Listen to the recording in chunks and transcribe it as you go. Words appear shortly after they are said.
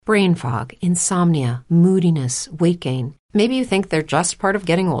Brain fog, insomnia, moodiness, weight gain. Maybe you think they're just part of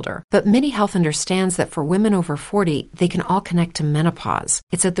getting older, but MIDI Health understands that for women over 40, they can all connect to menopause.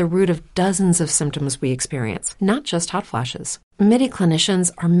 It's at the root of dozens of symptoms we experience, not just hot flashes. MIDI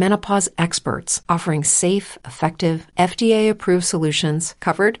clinicians are menopause experts, offering safe, effective, FDA-approved solutions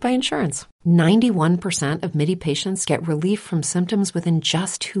covered by insurance. 91% of MIDI patients get relief from symptoms within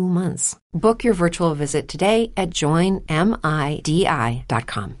just 2 months. Book your virtual visit today at joinmidi.com.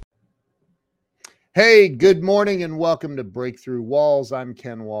 Hey, good morning and welcome to Breakthrough Walls. I'm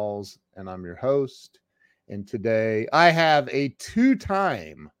Ken Walls and I'm your host. And today I have a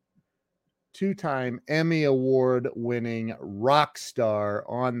two-time Emmy Award winning rock star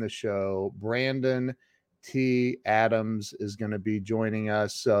on the show. Brandon T. Adams is going to be joining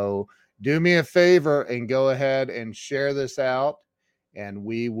us. So do me a favor and go ahead and share this out. And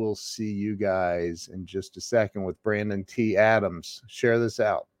we will see you guys in just a second with Brandon T. Adams. Share this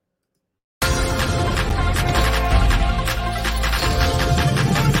out.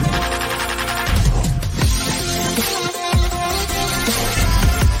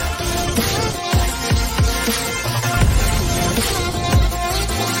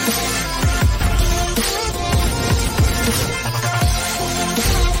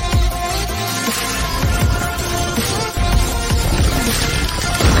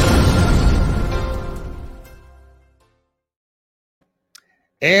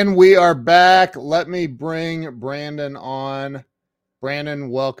 And we are back. Let me bring Brandon on. Brandon,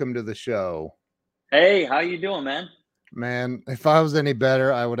 welcome to the show. Hey, how you doing, man? Man, if I was any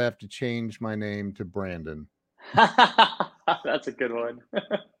better, I would have to change my name to Brandon. That's a good one. I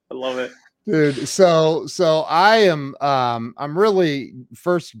love it. Dude, so I am I'm really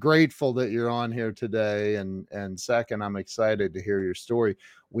first grateful that you're on here today, and second, I'm excited to hear your story.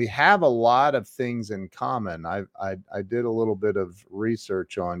 We have a lot of things in common. I did a little bit of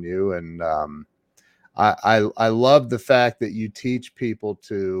research on you, and I love the fact that you teach people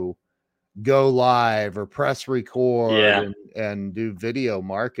to go live or press record and do video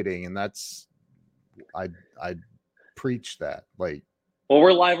marketing, and that's I preach that. Like, well,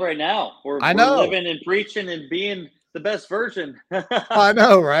 we're live right now. We're living and preaching and being the best version. I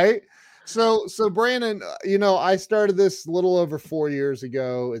know, right? So Brandon, you know, I started this a little over 4 years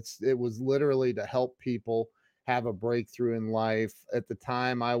ago. It was literally to help people have a breakthrough in life. At the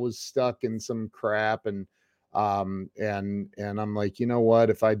time, I was stuck in some crap, and I'm like, you know what?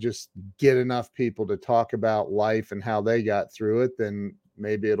 If I just get enough people to talk about life and how they got through it, then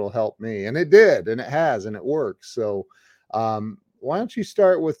maybe it'll help me. And it did, and it has, and it works. So, why don't you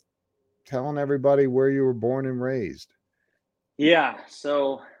start with telling everybody where you were born and raised? Yeah,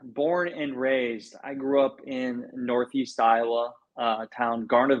 so born and raised. I grew up in Northeast Iowa, town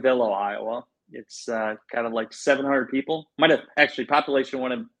Garnavillo, Iowa. It's kind of like 700 people. Might have actually population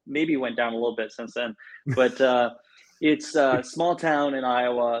went down a little bit since then, but it's a small town in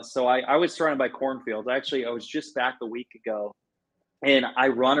Iowa. So I was surrounded by cornfields. Actually, I was just back a week ago, and I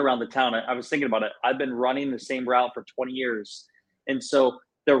run around the town. I was thinking about it. I've been running the same route for 20 years. And so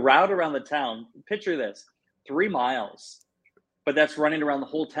the route around the town, picture this, 3 miles, but that's running around the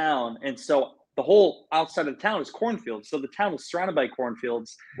whole town. And so the whole outside of the town is cornfields. So the town is surrounded by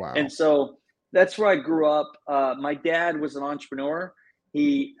cornfields. Wow. And so that's where I grew up. My dad was an entrepreneur.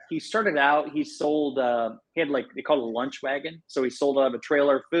 He started out, he sold, he had like, they call it a lunch wagon. So he sold out of a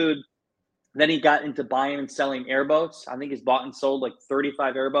trailer of food. Then he got into buying and selling airboats. I think he's bought and sold like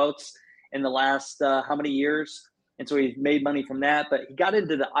 35 airboats in the last, how many years? And so he made money from that, but he got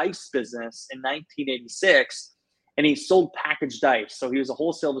into the ice business in 1986, and he sold packaged ice. So he was a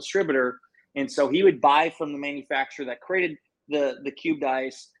wholesale distributor. And so he would buy from the manufacturer that created the cubed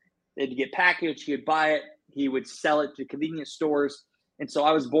ice. They'd get packaged, he would buy it, he would sell it to convenience stores. And so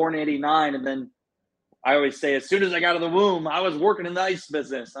I was born in 89. And then I always say, as soon as I got out of the womb, I was working in the ice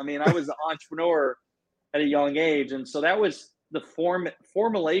business. I mean, I was an entrepreneur at a young age. And so that was the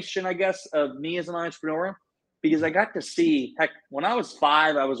formulation, I guess, of me as an entrepreneur. Because I got to see, heck, when I was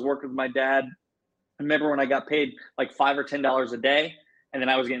 5, I was working with my dad. I remember when I got paid like $5 or $10 a day, and then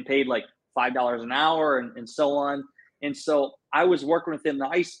I was getting paid like $5 an hour and so on. And so I was working with him in the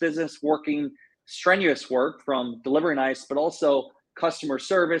ice business, working strenuous work from delivering ice, but also customer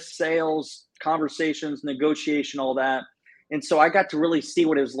service, sales, conversations, negotiation, all that. And so I got to really see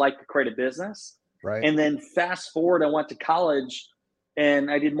what it was like to create a business. Right. And then fast forward, I went to college.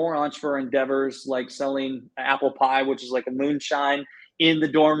 And I did more entrepreneur endeavors like selling apple pie, which is like a moonshine in the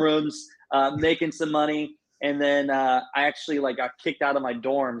dorm rooms, making some money. And then I actually got kicked out of my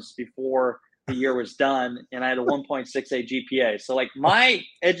dorms before the year was done. And I had a 1.68 GPA. So like my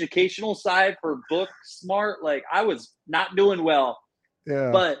educational side for book smart, like I was not doing well.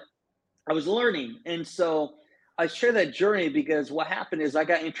 Yeah. but I was learning. And so I share that journey because what happened is I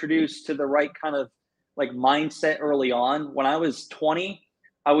got introduced to the right kind of like mindset early on. When I was 20,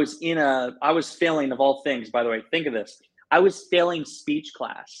 I was failing of all things, by the way. Think of this. I was failing speech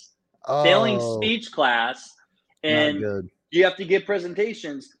class. Failing Oh, speech class, not and good. you have to give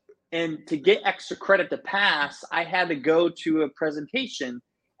presentations. And to get extra credit to pass, I had to go to a presentation.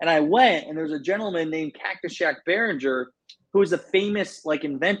 And I went, and there was a gentleman named Cactus Jack Behringer who was a famous like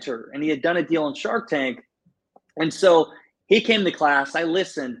inventor, and he had done a deal on Shark Tank. And so he came to class. I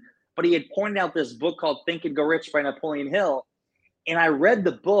listened, but he had pointed out this book called Think and Go Rich by Napoleon Hill, and I read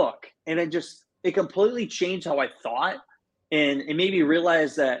the book, and it completely changed how I thought, and it made me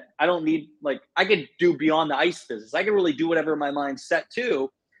realize that I don't need like I could do beyond the ice business. I could really do whatever my mind's set to,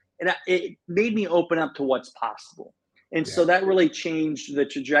 and it made me open up to what's possible. And Yeah. so that really changed the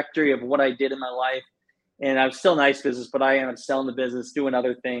trajectory of what I did in my life. And I was still in ice business, but I ended up selling the business, doing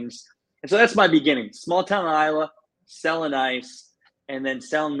other things. And so that's my beginning. Small town in Iowa, selling ice, and then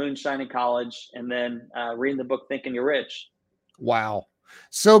selling moonshine in college, and then reading the book Think and You're Rich. Wow.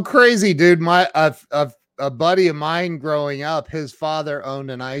 So crazy, dude. A buddy of mine growing up, his father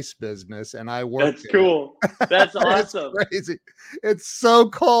owned an ice business and I worked. That's cool. That's It's awesome. crazy. It's so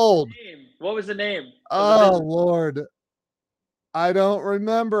cold. What was the name? Oh Lord. I don't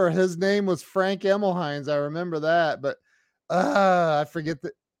remember. His name was Frank Emmelhines. I remember that, but I forget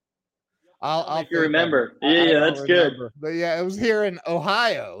that. I'll If you remember. I Yeah, don't that's good. remember. But yeah, it was here in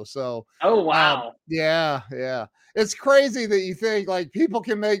Ohio. So Oh wow. yeah. It's crazy that you think like people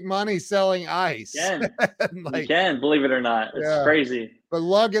can make money selling ice. You Like, can, believe it or not. It's crazy. but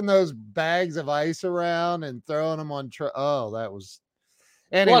lugging those bags of ice around and throwing them on that was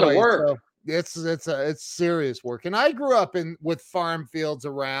anyway. A lot of work. So it's serious work. And I grew up with farm fields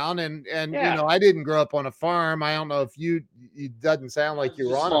around, and you know, I didn't grow up on a farm. I don't know if you doesn't sound like you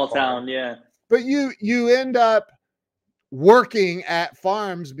were on small a farm. town, yeah. But you end up working at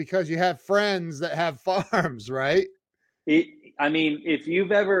farms because you have friends that have farms, right? I mean, if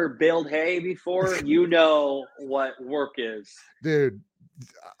you've ever baled hay before, you know what work is. Dude,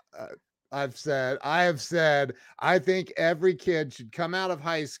 I have said, I think every kid should come out of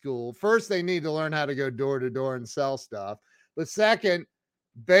high school. First, they need to learn how to go door to door and sell stuff. But second,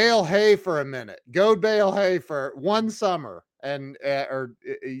 bale hay for a minute. Go bale hay for one summer, and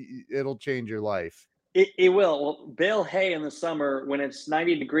it'll change your life. It will. Well, bale hay in the summer when it's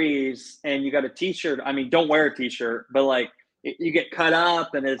 90 degrees and you got a t-shirt. I mean, don't wear a t-shirt, but like you get cut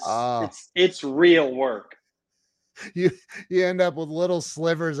up, and it's real work. You end up with little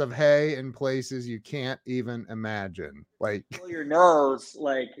slivers of hay in places you can't even imagine. Like your nose,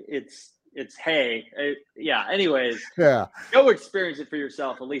 like it's hay. Yeah. Anyways. Yeah. Go experience it for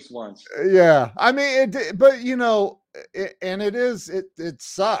yourself at least once. Yeah. I mean, but you know, it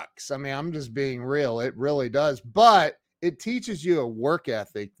sucks. I mean, I'm just being real. It really does. But it teaches you a work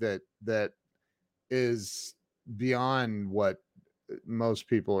ethic that is beyond what most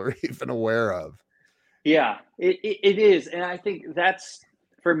people are even aware of. Yeah, it is. And I think that's,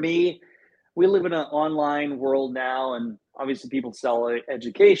 for me, we live in an online world now, and obviously people sell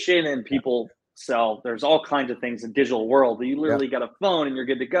education and people there's all kinds of things in digital world. You literally got a phone and you're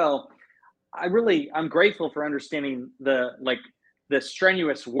good to go. I'm grateful for understanding the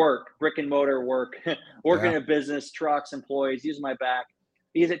strenuous work, brick and mortar work, working in a business, trucks, employees, using my back,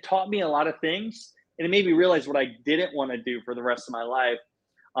 because it taught me a lot of things, and it made me realize what I didn't want to do for the rest of my life.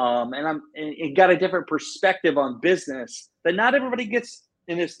 And it got a different perspective on business that not everybody gets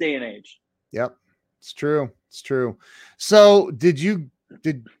in this day and age. Yep. It's true. So did you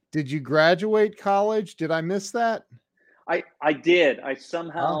graduate college? Did I miss that? I did. I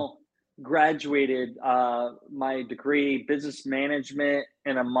somehow graduated my degree, business management,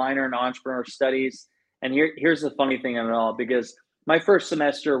 and a minor in entrepreneur studies. And here's the funny thing of it all, because my first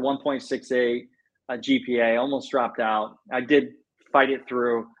semester, 1.68 GPA, almost dropped out. I did fight it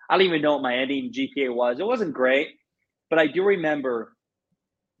through. I don't even know what my ending GPA was. It wasn't great, but I do remember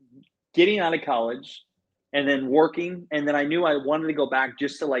getting out of college and then working. And then I knew I wanted to go back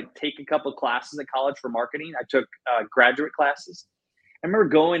just to like take a couple of classes at college for marketing. I took graduate classes. I remember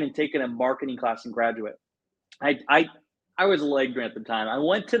going and taking a marketing class in graduate. I was a little ignorant at the time. I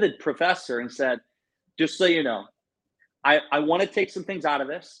went to the professor and said, just so you know, I want to take some things out of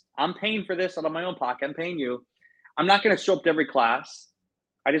this. I'm paying for this out of my own pocket. I'm paying you. I'm not going to show up to every class.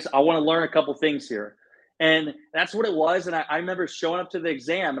 I want to learn a couple things here. And that's what it was. And I remember showing up to the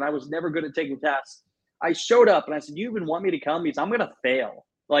exam, and I was never good at taking tests. I showed up and I said, you even want me to come? Because I'm going to fail.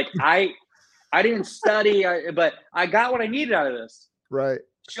 Like I didn't study, but I got what I needed out of this. Right.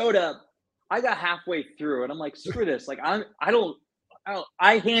 Showed up. I got halfway through and I'm like, screw this. Like I don't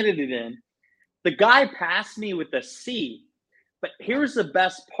I handed it in. The guy passed me with a C. But here's the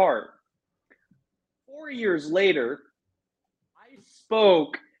best part. 4 years later, I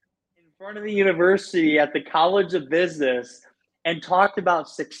spoke in front of the university at the College of Business and talked about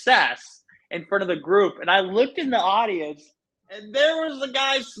success in front of the group. And I looked in the audience, and there was the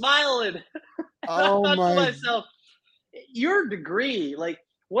guy smiling. Oh I thought my! to myself, your degree, like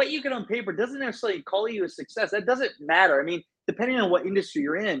what you get on paper, doesn't necessarily call you a success. That doesn't matter. I mean, depending on what industry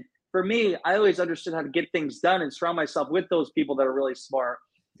you're in. For me, I always understood how to get things done and surround myself with those people that are really smart.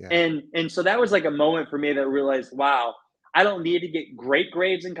 Yeah. And so that was like a moment for me that I realized, wow, I don't need to get great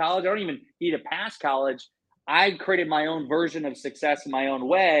grades in college. I don't even need to pass college. I created my own version of success in my own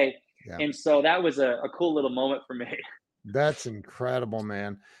way. Yeah. And so that was a cool little moment for me. That's incredible,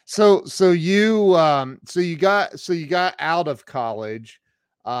 man. So you got out of college.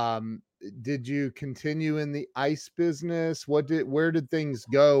 Did you continue in the ice business? Where did things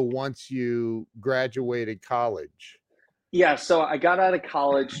go once you graduated college? Yeah, so I got out of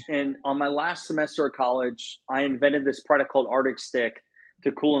college, and on my last semester of college, I invented this product called Arctic Stick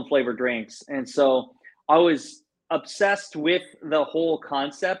to cool and flavor drinks. And so I was obsessed with the whole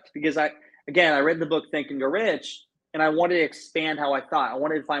concept because I read the book Think and Go Rich, and I wanted to expand how I thought. I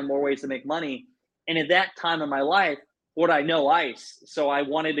wanted to find more ways to make money. And at that time in my life, what I know ice. So I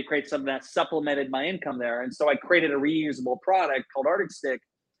wanted to create something that supplemented my income there. And so I created a reusable product called Arctic Stick.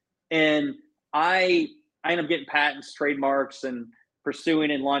 And I ended up getting patents, trademarks, and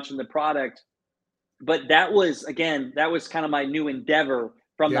pursuing and launching the product. But that was kind of my new endeavor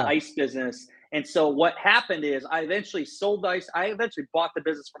from the ice business. And so what happened is I eventually sold ice. I eventually bought the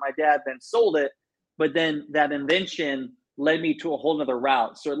business from my dad, then sold it. But then that invention led me to a whole nother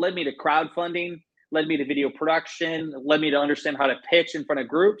route. So it led me to crowdfunding, led me to video production, led me to understand how to pitch in front of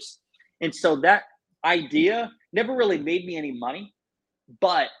groups. And so that idea never really made me any money,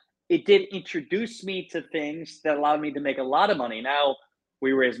 but it did introduce me to things that allowed me to make a lot of money. Now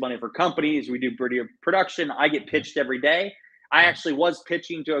we raise money for companies, we do video production. I get pitched every day. I actually was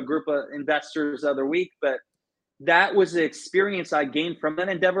pitching to a group of investors the other week, but that was the experience I gained from that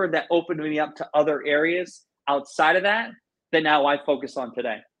endeavor that opened me up to other areas outside of that now I focus on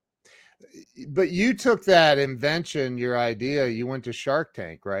today. But you took that invention, your idea, you went to Shark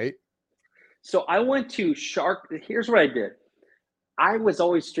Tank, right? So I went to here's what I did. I was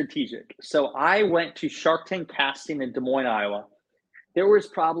always strategic. So I went to Shark Tank casting in Des Moines, Iowa. There was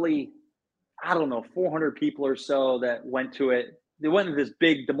probably, 400 people or so that went to it. They went to this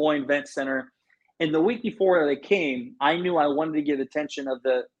big Des Moines event center. And the week before they came, I knew I wanted to get attention of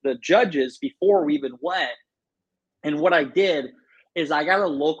the judges before we even went. And what I did is I got a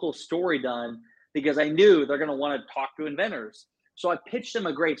local story done because I knew they're going to want to talk to inventors. So I pitched them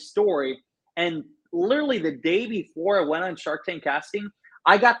a great story. And literally the day before I went on Shark Tank casting,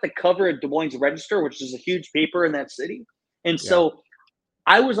 I got the cover of Des Moines Register, which is a huge paper in that city. And so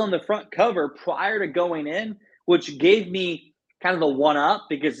I was on the front cover prior to going in, which gave me kind of the one up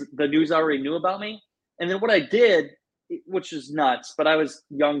because the news already knew about me. And then what I did, which is nuts, but I was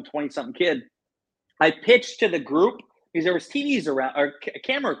young, 20-something kid. I pitched to the group because there was TVs around or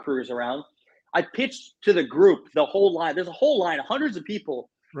camera crews around. I pitched to the group, the whole line. There's a whole line of hundreds of people.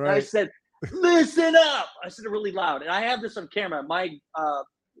 Right. And I said, listen up. I said it really loud. And I have this on camera. My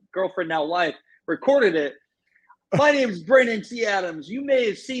girlfriend, now wife, recorded it. My name is Brandon T. Adams. You may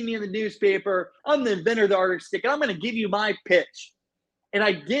have seen me in the newspaper. I'm the inventor of the Arctic Stick. And I'm going to give you my pitch. And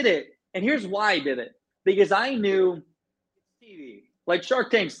I did it. And here's why I did it. Because I knew it's TV. Like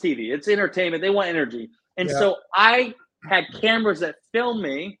Shark Tank's TV. It's entertainment. They want energy. And so I had cameras that filmed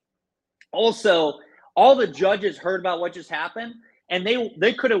me. Also, all the judges heard about what just happened. And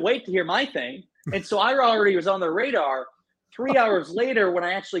they couldn't wait to hear my thing. And so I already was on their radar. 3 hours later, when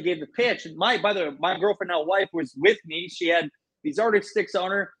I actually gave the pitch, my girlfriend, now wife, was with me. She had these Arctic Sticks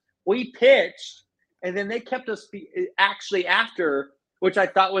on her. We pitched, and then they kept us actually after, which I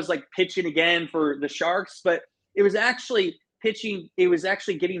thought was like pitching again for the Sharks, but it was actually pitching. It was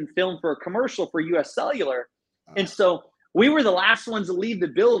actually getting filmed for a commercial for US Cellular. And so we were the last ones to leave the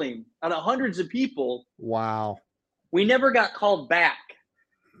building out of hundreds of people. Wow. We never got called back,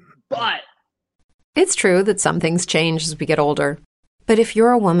 but it's true that some things change as we get older. But if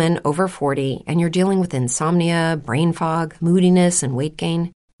you're a woman over 40 and you're dealing with insomnia, brain fog, moodiness, and weight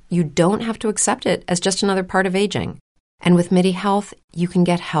gain, you don't have to accept it as just another part of aging. And with MIDI Health, you can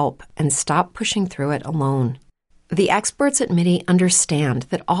get help and stop pushing through it alone. The experts at MIDI understand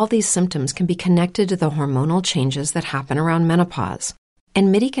that all these symptoms can be connected to the hormonal changes that happen around menopause.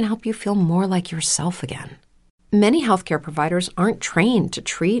 And MIDI can help you feel more like yourself again. Many healthcare providers aren't trained to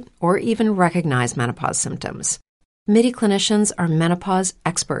treat or even recognize menopause symptoms. MIDI clinicians are menopause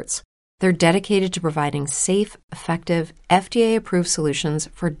experts. They're dedicated to providing safe, effective, FDA-approved solutions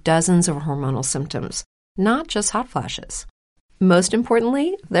for dozens of hormonal symptoms, not just hot flashes. Most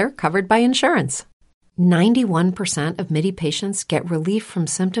importantly, they're covered by insurance. 91% of MIDI patients get relief from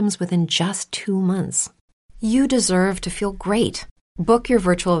symptoms within just 2 months. You deserve to feel great. Book your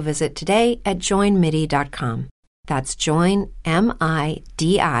virtual visit today at joinmidi.com. That's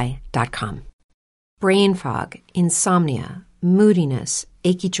joinmidi.com. Brain fog, insomnia, moodiness,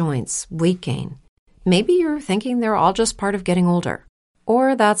 achy joints, weight gain. Maybe you're thinking they're all just part of getting older,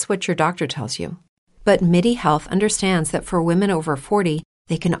 or that's what your doctor tells you. But MIDI Health understands that for women over 40,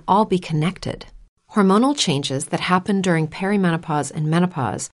 they can all be connected. Hormonal changes that happen during perimenopause and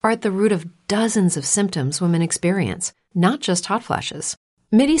menopause are at the root of dozens of symptoms women experience, not just hot flashes.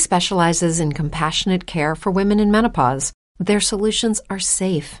 MIDI specializes in compassionate care for women in menopause. Their solutions are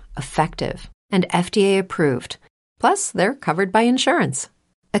safe, effective, and FDA approved. Plus, they're covered by insurance.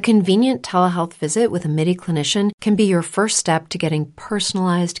 A convenient telehealth visit with a MIDI clinician can be your first step to getting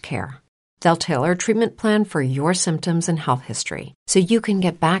personalized care. They'll tailor a treatment plan for your symptoms and health history so you can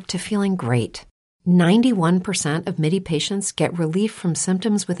get back to feeling great. 91% of MIDI patients get relief from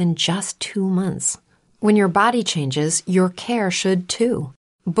symptoms within just 2 months. When your body changes, your care should too.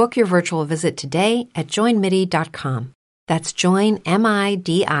 Book your virtual visit today at joinmidi.com. That's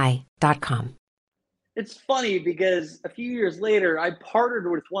joinmidi.com. It's funny because a few years later, I partnered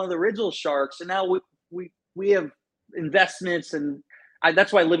with one of the original Sharks, and now we have investments, and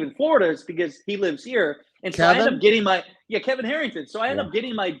that's why I live in Florida, is because he lives here. And so Kevin? I end up getting Kevin Harrington. So I end up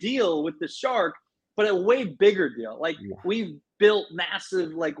getting my deal with the Shark, but a way bigger deal. Like we've built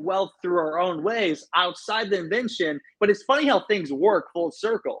massive wealth through our own ways outside the invention. But it's funny how things work full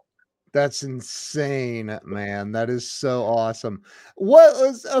circle. That's insane, man. That is so awesome.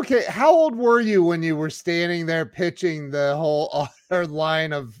 How old were you when you were standing there pitching the whole other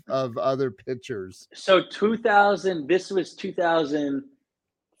line of other pitchers? So this was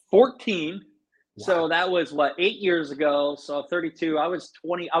 2014. Wow. So that was 8 years ago. So 32, I was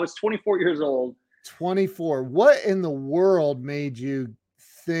 24 years old. 24. What in the world made you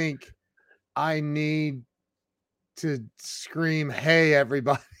think I need to scream, "Hey,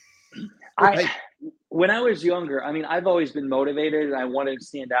 everybody"? When I was younger, I've always been motivated and I wanted to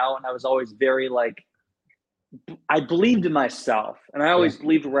stand out, and I was always very I believed in myself, and I always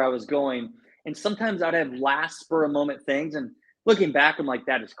believed where I was going. And sometimes I'd have last spur of moment things, and looking back, I'm like,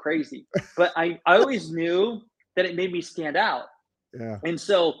 that is crazy. But I always knew that it made me stand out. Yeah. And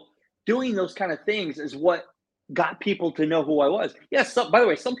so doing those kind of things is what got people to know who I was. Yes. By the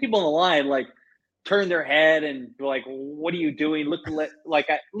way, some people on the line turn their head and be like, "What are you doing?" Looked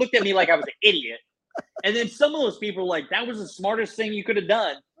at me like I was an idiot. And then some of those people were like, "That was the smartest thing you could have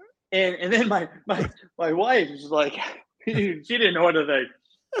done." And then my wife was like, she didn't know what to think.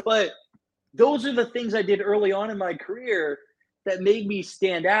 But those are the things I did early on in my career that made me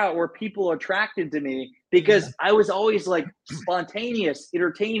stand out, where people are attracted to me, because I was always spontaneous,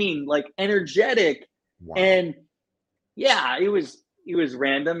 entertaining, energetic. Wow. And it was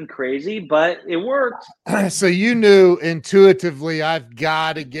random and crazy, but it worked. So you knew intuitively, I've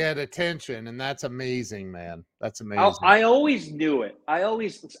got to get attention, and that's amazing, man. That's amazing. I always knew it. I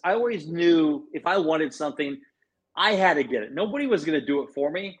always knew if I wanted something, I had to get it. Nobody was going to do it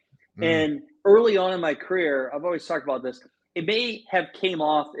for me. And early on in my career, I've always talked about this. It may have came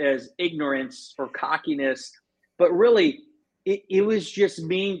off as ignorance or cockiness, but really it was just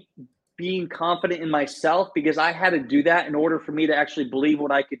me being confident in myself, because I had to do that in order for me to actually believe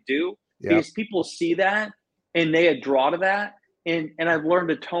what I could do. Yep. Because people see that and they draw to that. And I've learned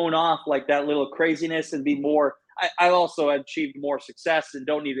to tone off that little craziness and be more, I also achieved more success and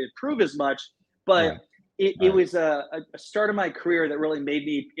don't need to prove as much, but it was a start of my career that really made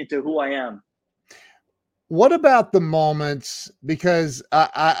me into who I am. What about the moments? Because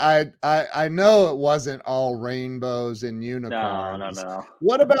I know it wasn't all rainbows and unicorns. No.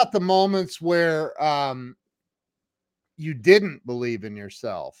 What about the moments where you didn't believe in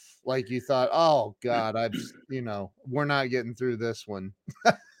yourself? Like you thought, "Oh God, we're not getting through this one."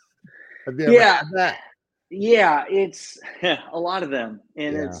 Have you ever had that? Yeah, it's a lot of them,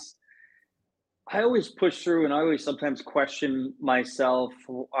 and I always push through, and I always sometimes question myself.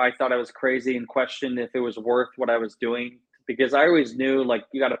 I thought I was crazy and questioned if it was worth what I was doing, because I always knew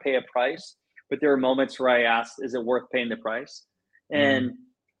you got to pay a price. But there were moments where I asked, is it worth paying the price? And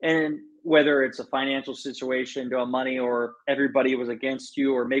whether it's a financial situation, to money, or everybody was against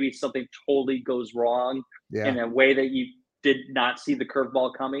you, or maybe something totally goes wrong in a way that you did not see the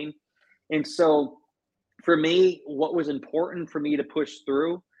curveball coming. And so for me, what was important for me to push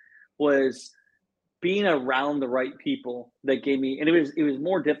through was being around the right people that gave me, and it was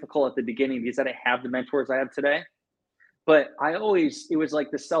more difficult at the beginning because I didn't have the mentors I have today. But it was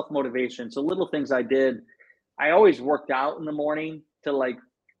like the self motivation. So little things I did. I always worked out in the morning to like,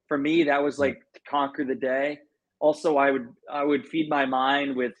 for me, that was like to conquer the day. Also, I would feed my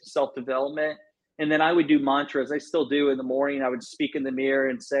mind with self development, and then I would do mantras. I still do in the morning. I would speak in the mirror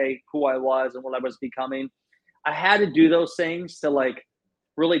and say who I was and what I was becoming. I had to do those things to like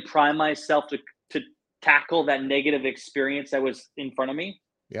really prime myself to tackle that negative experience that was in front of me.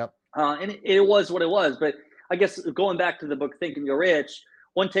 Yep. And it was what it was. But I guess going back to the book Think and You're Rich,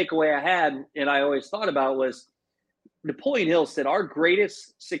 one takeaway I had and I always thought about was Napoleon Hill said, our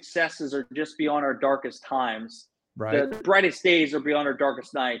greatest successes are just beyond our darkest times. Right. The brightest days are beyond our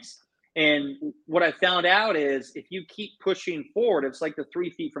darkest nights. And what I found out is if you keep pushing forward, it's like the 3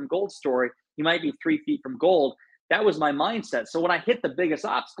 feet from gold story. You might be 3 feet from gold. That was my mindset. So when I hit the biggest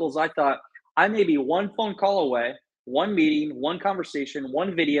obstacles, I thought I may be one phone call away, one meeting, one conversation,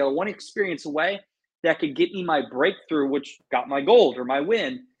 one video, one experience away that could get me my breakthrough, which got my gold or my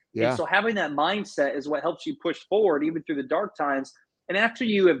win. Yeah. And so having that mindset is what helps you push forward even through the dark times. And after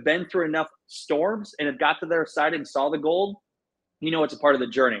you have been through enough storms and have got to their side and saw the gold, you know it's a part of the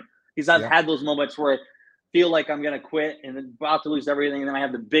journey. Because I've had those moments where I feel like I'm going to quit and about to lose everything, and then I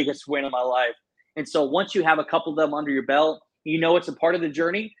have the biggest win of my life. And so once you have a couple of them under your belt, you know it's a part of the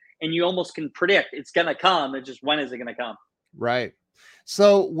journey, and you almost can predict it's going to come. It's just when is it going to come? Right.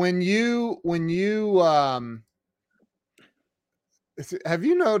 So when you have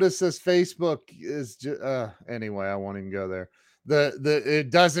you noticed this Facebook is anyway, I won't even go there. It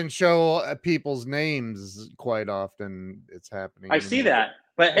doesn't show people's names quite often. It's happening. I see that.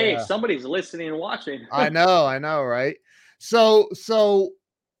 But hey, somebody's listening and watching. I know, right? So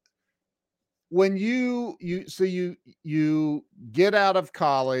when you get out of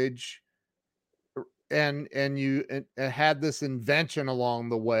college and you had this invention along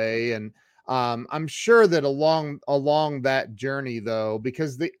the way, and I'm sure that along that journey though,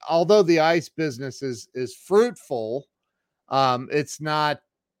 because although the ice business is fruitful, it's not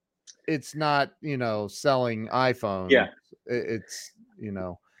selling iPhones. Yeah. It's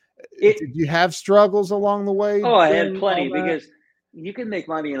did you have struggles along the way? Oh, I had plenty because you can make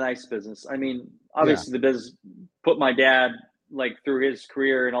money in the ice business. I mean, obviously the business put my dad like through his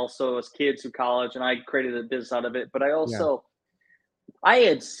career and also his kids through college, and I created a business out of it. But I also, I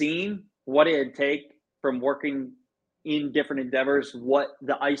had seen what it'd take from working in different endeavors, what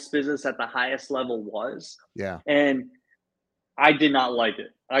the ice business at the highest level was. Yeah. And I did not like it.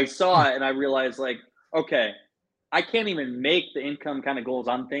 I saw it and I realized like, okay, I can't even make the income kind of goals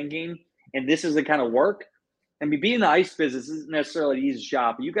I'm thinking. And this is the kind of work. I mean, being in the ice business isn't necessarily an easy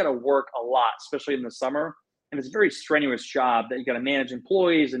job, but you got to work a lot, especially in the summer. And it's a very strenuous job that you got to manage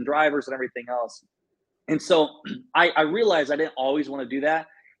employees and drivers and everything else. And so I realized I didn't always want to do that.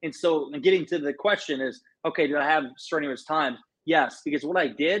 And so getting to the question is, okay, did I have strenuous times? Yes, because what I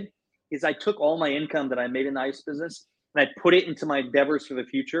did is I took all my income that I made in the ice business and I put it into my endeavors for the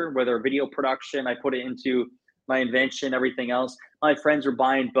future, whether video production, I put it into my invention, everything else. My friends were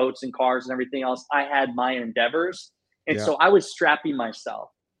buying boats and cars and everything else. I had my endeavors. And so I was strapping myself.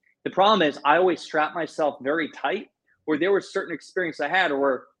 The problem is I always strapped myself very tight, where there were certain experiences I had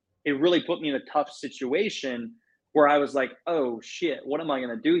where it really put me in a tough situation where I was like, oh shit, what am I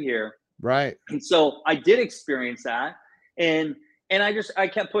going to do here? Right. And so I did experience that. And I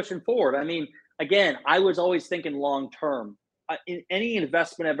kept pushing forward. I mean, again, I was always thinking long-term. In any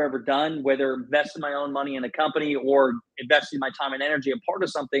investment I've ever done, whether investing my own money in a company or investing my time and energy a part of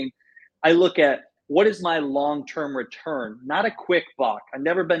something, I look at what is my long-term return, not a quick buck. I've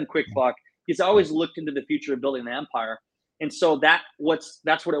never been quick buck because I always looked into the future of building an empire. And so that's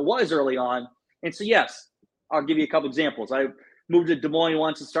what it was early on. And so, yes, I'll give you a couple examples. I moved to Des Moines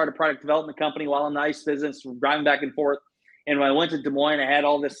once and started a product development company while in the ice business, driving back and forth. And when I went to Des Moines, I had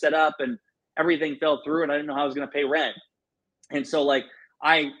all this set up and everything fell through and I didn't know how I was going to pay rent. And so like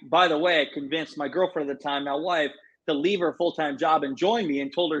by the way, I convinced my girlfriend at the time, now wife, to leave her full-time job and join me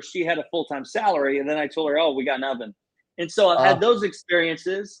and told her she had a full-time salary. And then I told her, oh, we got nothing. And so I've had those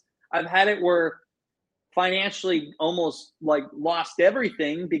experiences. I've had it where financially almost like lost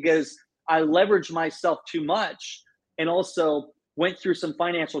everything because I leveraged myself too much and also went through some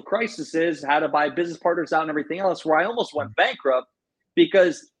financial crises, how to buy business partners out and everything else, where I almost went bankrupt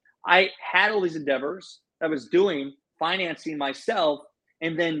because I had all these endeavors I was doing, financing myself.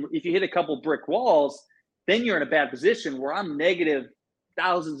 And then if you hit a couple brick walls, then you're in a bad position where I'm negative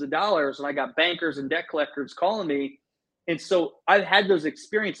thousands of dollars and I got bankers and debt collectors calling me. And so I've had those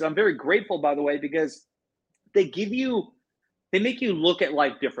experiences. I'm very grateful, by the way, because they make you look at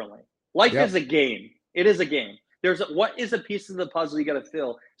life differently. Life Yep. is a game. It is a game. What is a piece of the puzzle you got to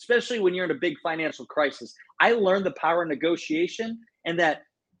fill, especially when you're in a big financial crisis. I learned the power of negotiation, and that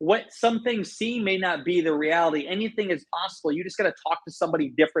what some things seem may not be the reality. Anything is possible. You just got to talk to somebody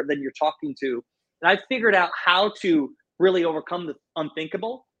different than you're talking to. And I figured out how to really overcome the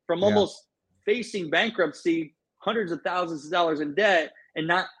unthinkable, from Yeah. almost facing bankruptcy, hundreds of thousands of dollars in debt, and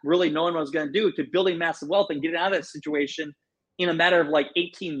not really knowing what I was going to do, to building massive wealth and getting out of that situation in a matter of like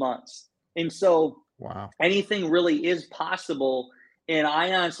 18 months. And so Wow. anything really is possible. And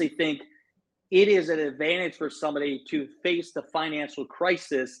I honestly think it is an advantage for somebody to face the financial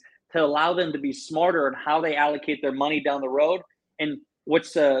crisis, to allow them to be smarter on how they allocate their money down the road. And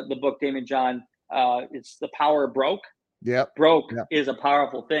what's the book, Damon John? It's The Power of Broke. Yep. Broke Yep. is a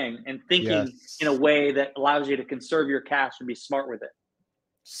powerful thing, and thinking Yes. in a way that allows you to conserve your cash and be smart with it.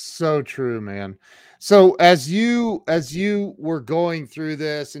 So true, man. So as you were going through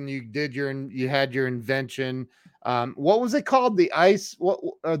this and you had your invention, what was it called? The ice,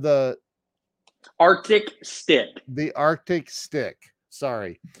 or Arctic Stick. the Arctic Stick.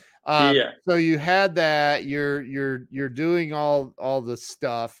 Sorry. Yeah. So you had that, you're doing all the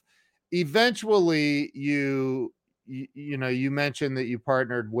stuff. Eventually you mentioned that you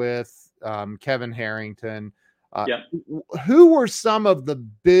partnered with Kevin Harrington. Yeah. Who were some of the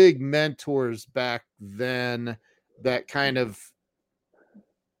big mentors back then that kind of,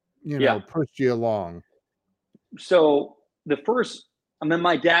 pushed you along? So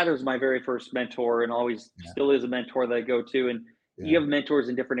my dad was my very first mentor, and always still is a mentor that I go to. And you have mentors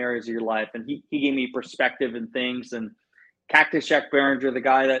in different areas of your life, and he gave me perspective and things. And Cactus Jack Behringer, the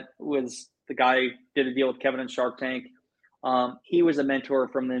guy did a deal with Kevin and Shark Tank. He was a mentor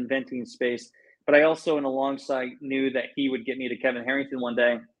from the inventing space. But I also, in alongside, knew that he would get me to Kevin Harrington one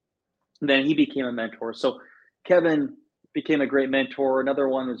day. And then he became a mentor. So Kevin became a great mentor. Another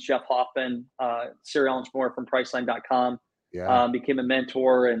one was Jeff Hoffman, serial entrepreneur from Priceline.com, became a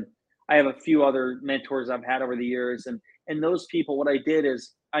mentor. And I have a few other mentors I've had over the years. And those people, what I did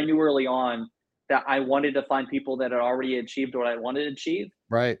is, I knew early on that I wanted to find people that had already achieved what I wanted to achieve.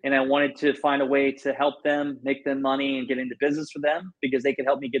 Right. And I wanted to find a way to help them, make them money, and get into business for them, because they could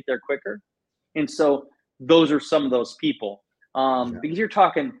help me get there quicker. And so those are some of those people, because you're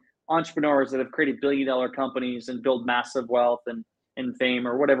talking entrepreneurs that have created billion-dollar companies and build massive wealth and fame,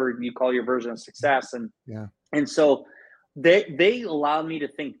 or whatever you call your version of success. And so they allowed me to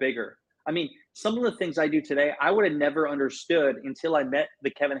think bigger. I mean, some of the things I do today, I would have never understood until I met the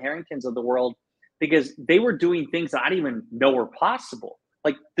Kevin Harringtons of the world, because they were doing things that I didn't even know were possible.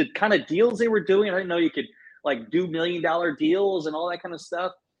 Like the kind of deals they were doing, I didn't know you could like do $1 million deals and all that kind of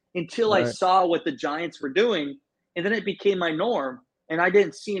stuff, until I saw what the giants were doing. And then it became my norm, and I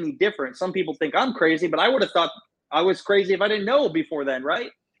didn't see any difference. Some people think I'm crazy, but I would have thought I was crazy if I didn't know before then,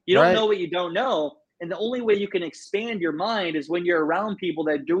 right? You don't know what you don't know. And the only way you can expand your mind is when you're around people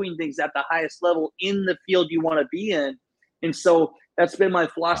that are doing things at the highest level in the field you want to be in. And so that's been my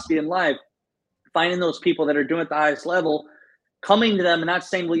philosophy in life, finding those people that are doing it at the highest level, coming to them, and not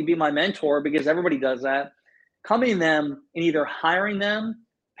saying, will you be my mentor, because everybody does that, coming to them and either hiring them,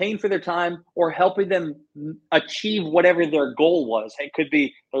 paying for their time, or helping them achieve whatever their goal was. It could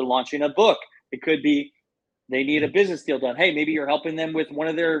be they're launching a book. It could be they need a business deal done. Hey, maybe you're helping them with one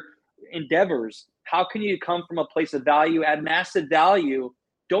of their endeavors. How can you come from a place of value, add massive value?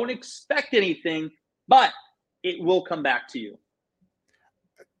 Don't expect anything, but it will come back to you.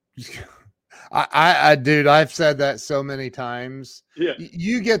 Dude, I've said that so many times. Yeah.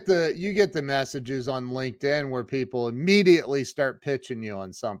 You get the messages on LinkedIn where people immediately start pitching you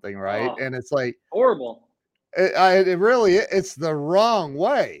on something, right? And it's like horrible. It's the wrong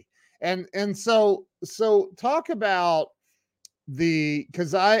way. And so talk about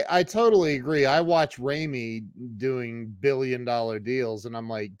because I totally agree. I watch Ramey doing $1 billion deals, and I'm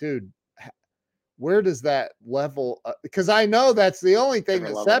like, dude, where does that level? Because I know that's the only thing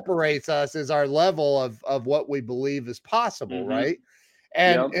that separates us is our level of what we believe is possible, right?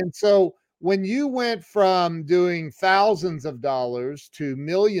 And so when you went from doing thousands of dollars to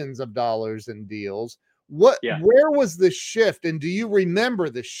millions of dollars in deals, where was the shift? And do you remember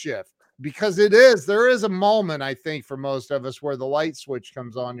the shift? Because there is a moment, I think, for most of us where the light switch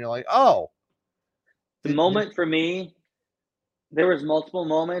comes on. You're like, oh. The moment for me, there was multiple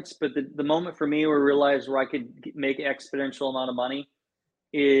moments, but the moment for me where I realized where I could make an exponential amount of money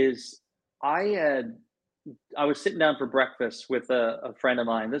is I was sitting down for breakfast with a friend of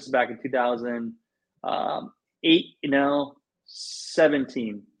mine. This is back in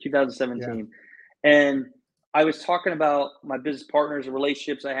 2017. And I was talking about my business partners and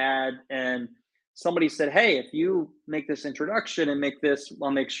relationships I had. And somebody said, hey, if you make this introduction and make this,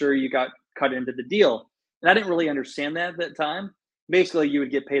 I'll make sure you got cut into the deal. And I didn't really understand that at that time. Basically, you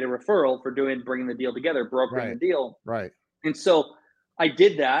would get paid a referral for bringing the deal together, brokering the deal. Right. And so I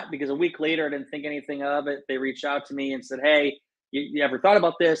did that because a week later, I didn't think anything of it. They reached out to me and said, hey, you ever thought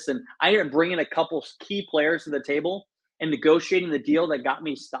about this? And I ended up bringing a couple key players to the table and negotiating the deal that got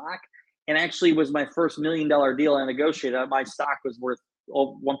me stock. And actually was my first $1 million deal I negotiated. My stock was worth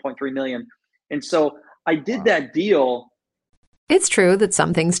 1.3 million. And so I did that deal. It's true that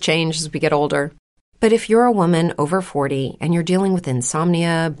some things change as we get older. But if you're a woman over 40 and you're dealing with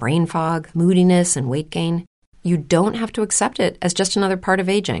insomnia, brain fog, moodiness, and weight gain, you don't have to accept it as just another part of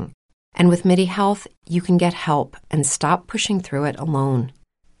aging. And with MIDI Health, you can get help and stop pushing through it alone.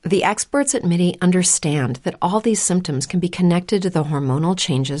 The experts at MIDI understand that all these symptoms can be connected to the hormonal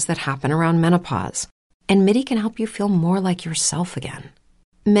changes that happen around menopause. And MIDI can help you feel more like yourself again.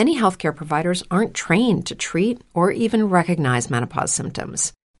 Many healthcare providers aren't trained to treat or even recognize menopause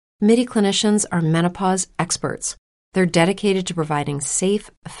symptoms. MIDI clinicians are menopause experts. They're dedicated to providing safe,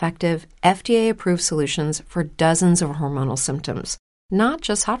 effective, FDA-approved solutions for dozens of hormonal symptoms, not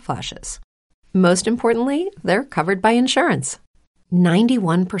just hot flashes. Most importantly, they're covered by insurance.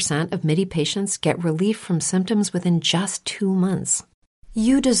 91% of MIDI patients get relief from symptoms within just 2 months.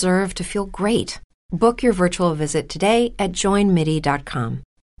 You deserve to feel great. Book your virtual visit today at joinmidi.com.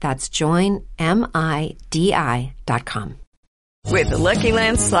 That's joinmidi.com. With the Lucky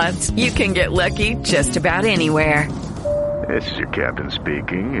Land Slots, you can get lucky just about anywhere. This is your captain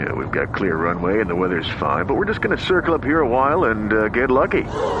speaking. We've got clear runway and the weather's fine, but we're just going to circle up here a while and get lucky.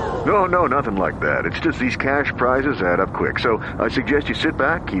 No, nothing like that. It's just these cash prizes add up quick. So I suggest you sit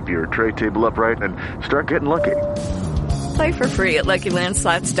back, keep your tray table upright, and start getting lucky. Play for free at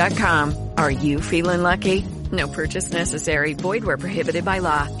LuckyLandSlots.com. Are you feeling lucky? No purchase necessary. Void where prohibited by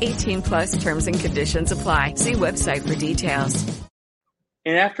law. 18+ terms and conditions apply. See website for details.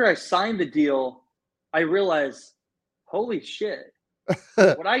 And after I signed the deal, I realized, holy shit,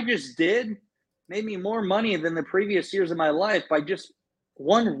 what I just did made me more money than the previous years of my life by just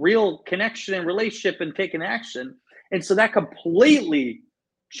one real connection and relationship and taking action. And so that completely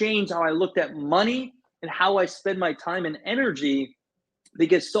changed how I looked at money and how I spend my time and energy,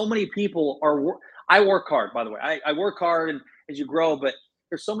 because so many people I work hard, by the way. I work hard and as you grow, but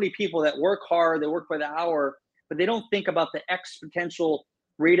there's so many people that work hard, they work by the hour, but they don't think about the exponential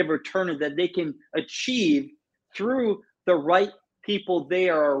rate of return that they can achieve through the right people they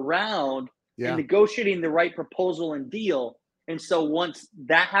are around and negotiating the right proposal and deal. And so once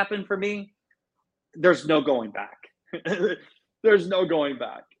that happened for me, there's no going back. There's no going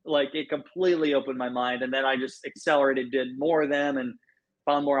back. Like, it completely opened my mind. And then I just accelerated, did more of them and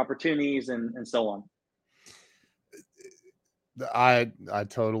found more opportunities and so on. I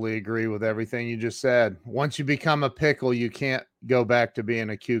totally agree with everything you just said. Once you become a pickle, you can't go back to being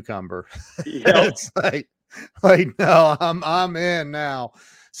a cucumber. Yep. It's like no, I'm in now.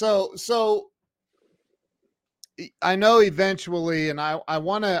 So I know eventually, and I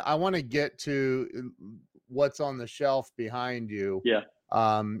want to get to what's on the shelf behind you. Yeah.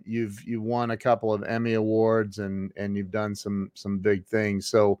 You've won a couple of Emmy Awards and you've done some big things.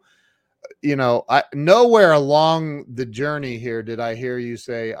 So, I nowhere along the journey here did I hear you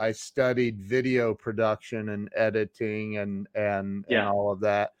say I studied video production and editing and all of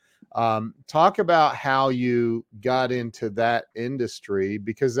that. Talk about how you got into that industry,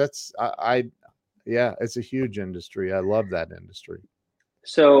 because that's it's a huge industry. I love that industry.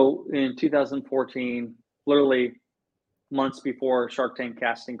 So in 2014, literally months before Shark Tank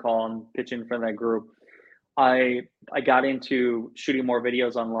casting call and pitching for that group, I got into shooting more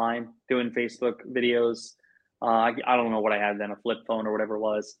videos online, doing Facebook videos. I don't know what I had then, a flip phone or whatever it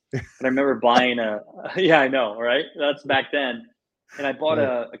was. But I remember buying yeah, I know, right? That's back then. And I bought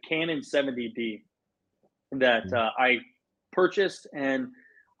a Canon 70D that I purchased, and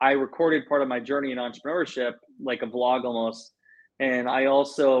I recorded part of my journey in entrepreneurship, like a vlog almost. And I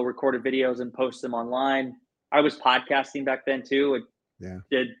also recorded videos and posted them online. I was podcasting back then too.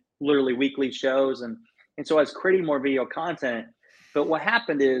 Did literally weekly shows. And so I was creating more video content. But what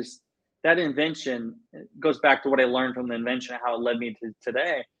happened is that invention goes back to what I learned from the invention and how it led me to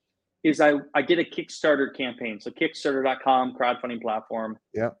today. Is I did a Kickstarter campaign. So Kickstarter.com, crowdfunding platform.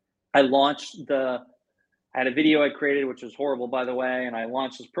 Yeah. I had a video I created, which was horrible, by the way. And I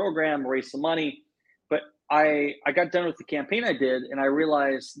launched this program, raised some money. But I got done with the campaign I did, and I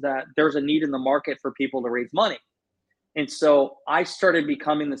realized that there's a need in the market for people to raise money. And so I started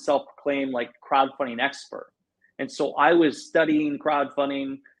becoming the self-proclaimed crowdfunding expert. And so I was studying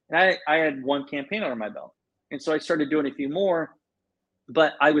crowdfunding, and I had one campaign under my belt. And so I started doing a few more.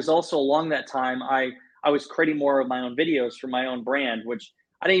 But I was also, along that time, I was creating more of my own videos for my own brand, which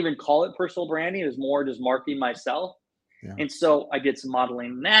I didn't even call it personal branding. It was more just marketing myself. Yeah. And so I did some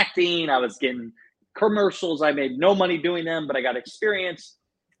modeling and acting. I was getting commercials. I made no money doing them, but I got experience.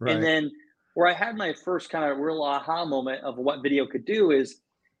 Right. And then where I had my first kind of real aha moment of what video could do is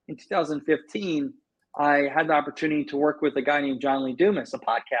in 2015, I had the opportunity to work with a guy named John Lee Dumas, a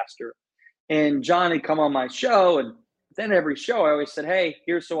podcaster. And John had come on my show. And then every show, I always said, hey,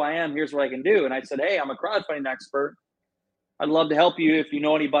 here's who I am. Here's what I can do. And I said, hey, I'm a crowdfunding expert. I'd love to help you if you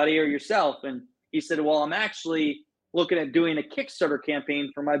know anybody or yourself. And he said, well, I'm actually looking at doing a Kickstarter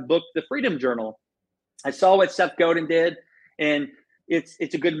campaign for my book, The Freedom Journal. I saw what Seth Godin did, and it's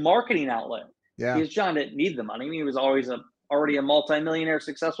a good marketing outlet. Yeah. Because John didn't need the money. I mean, he was always already a multimillionaire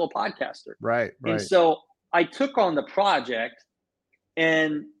successful podcaster. Right. And so I took on the project,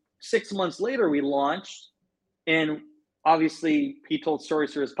 and 6 months later we launched, and obviously he told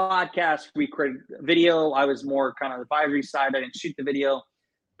stories through his podcast. We created a video. I was more kind of the advisory side. I didn't shoot the video,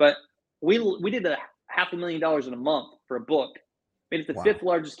 but we did $500,000 in a month for a book. Made it the fifth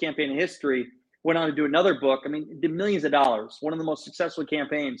largest campaign in history. Went on to do another book. I mean, did millions of dollars. One of the most successful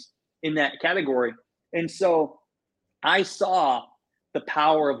campaigns in that category. And so I saw the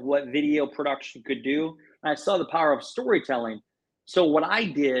power of what video production could do. And I saw the power of storytelling. So what I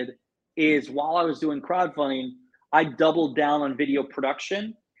did is, while I was doing crowdfunding, I doubled down on video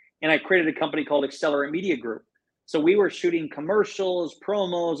production, and I created a company called Accelerate Media Group. So we were shooting commercials,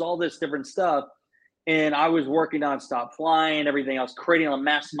 promos, all this different stuff. And I was working nonstop, flying, everything else, creating a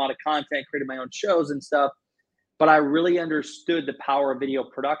massive amount of content, creating my own shows and stuff. But I really understood the power of video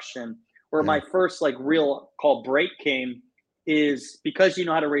production. Where my first real called break came is because you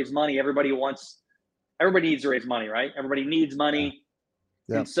know how to raise money. Everybody needs to raise money, right? Everybody needs money.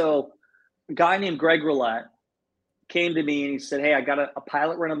 Yeah. And so a guy named Greg Roulette came to me and he said, hey, I got a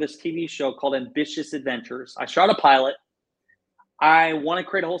pilot run of this TV show called Ambitious Adventures. I shot a pilot. I want to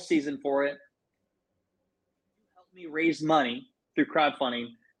create a whole season for it. Help me raise money through crowdfunding.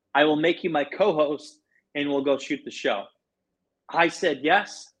 I will make you my co-host and we'll go shoot the show. I said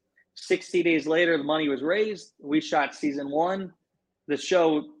yes. 60 days later, the money was raised. We shot season 1. The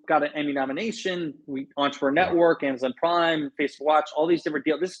show got an Emmy nomination. We Entrepreneur Network, Amazon Prime, Facebook Watch, all these different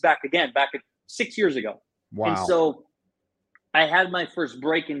deals. This is back at 6 years ago. Wow. And so I had my first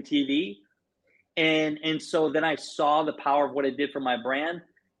break in TV. And so then I saw the power of what it did for my brand.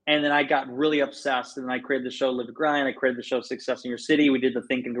 And then I got really obsessed. And I created the show Live to Grind. I created the show Success in Your City. We did the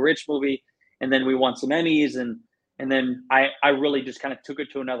Think and Grow Rich movie. And then we won some Emmys. And then I really just kind of took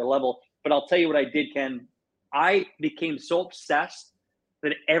it to another level. But I'll tell you what I did, Ken. I became so obsessed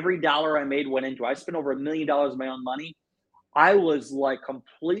that every dollar I made went into it. I spent over $1 million of my own money. I was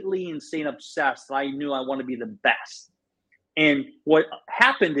completely insane obsessed. I knew I wanted to be the best. And what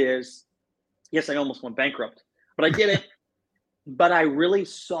happened is, yes, I almost went bankrupt, but I did it. But I really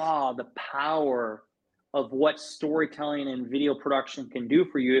saw the power of what storytelling and video production can do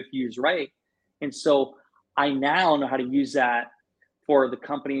for you if used right. And so I now know how to use that for the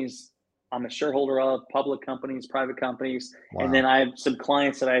companies I'm a shareholder of, public companies, private companies. Wow. And then I have some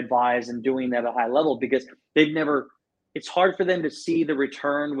clients that I advise and doing that at a high level because it's hard for them to see the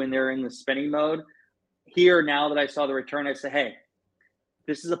return when they're in the spending mode. Here, now that I saw the return, I say, hey,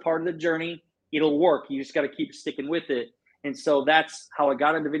 this is a part of the journey. It'll work. You just got to keep sticking with it. And so that's how I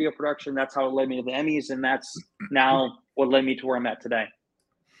got into video production. That's how it led me to the Emmys. And that's now what led me to where I'm at today.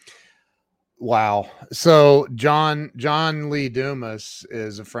 Wow. So John Lee Dumas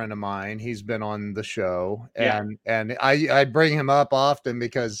is a friend of mine. He's been on the show, and I bring him up often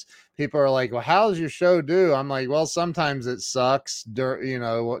because people are like, well, how's your show do? I'm like, well, sometimes it sucks during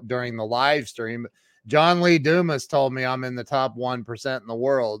the live stream. John Lee Dumas told me I'm in the top 1% in the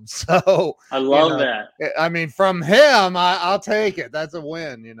world. So I love that. I mean, from him, I'll take it. That's a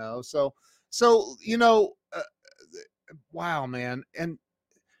win, So, wow, man. And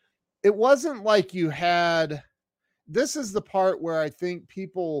it wasn't like you had, this is the part where I think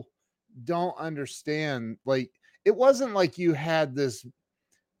people don't understand. It wasn't like you had this,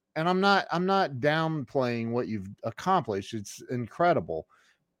 and I'm not downplaying what you've accomplished. It's incredible,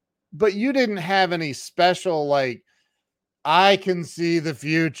 but you didn't have any special, I can see the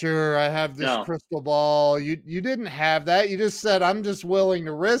future. I have this crystal ball. You didn't have that. You just said, I'm just willing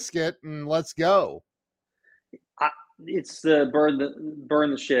to risk it and let's go. It's the burn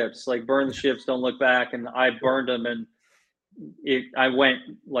the ships, burn the ships, don't look back. And I burned them, and I went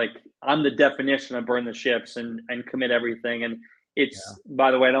I'm the definition of burn the ships and commit everything. And it's, by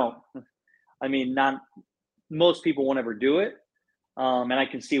the way, not most people won't ever do it. And I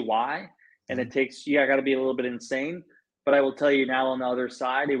can see why. And it takes, I got to be a little bit insane. but I will tell you now on the other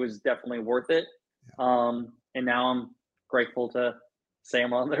side, it was definitely worth it. And now I'm grateful to say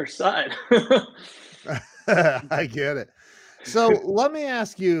I'm on the other side. I get it. So let me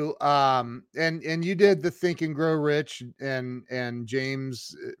ask you, and you did the Think and Grow Rich, and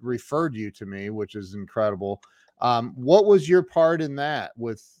James referred you to me, which is incredible. What was your part in that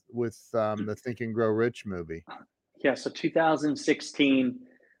with the Think and Grow Rich movie? Yeah, so 2016,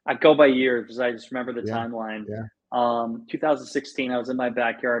 I go by years because I just remember the Yeah, timeline. yeah. 2016, I was in my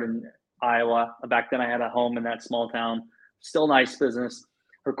backyard in Iowa. Back then, I had a home in that small town. Still nice business.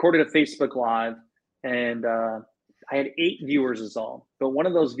 Recorded a Facebook Live, and I had 8 viewers is all. But one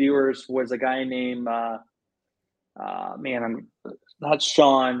of those viewers was a guy named I'm not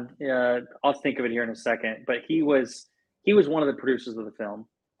Sean. I'll think of it here in a second. But he was one of the producers of the film,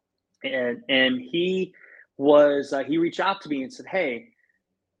 and he reached out to me and said, "Hey,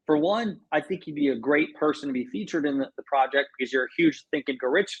 for one, I think you'd be a great person to be featured in the project because you're a huge Think and Go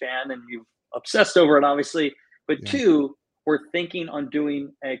Rich fan and you've obsessed over it, obviously. But Yeah. 2, we're thinking on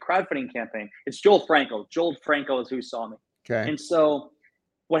doing a crowdfunding campaign." It's Joel Franco. Joel Franco is who saw me. Okay. And so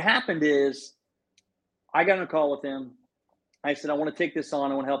what happened is I got on a call with him. I said, I want to take this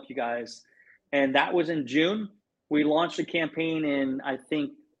on. I want to help you guys. And that was in June. We launched a campaign in, I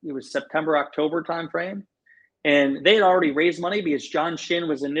think it was September, October timeframe. And they had already raised money because John Shin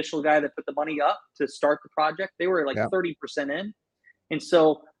was the initial guy that put the money up to start the project. They were like 30% in. And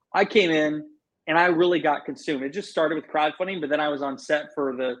so I came in and I really got consumed. It just started with crowdfunding, but then I was on set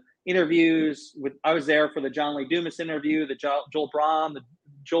for the interviews. I was there for the John Lee Dumas interview, the Joel Brown,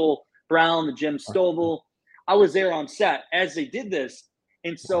 the Jim Stovall. I was there on set as they did this.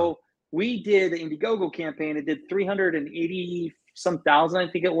 And so we did the Indiegogo campaign. It did 380 some thousand,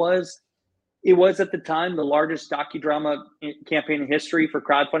 I think it was. It was at the time the largest docudrama campaign in history for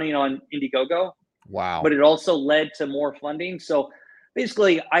crowdfunding on Indiegogo. Wow. But it also led to more funding. So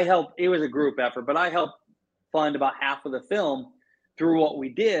basically, it was a group effort, but I helped fund about half of the film through what we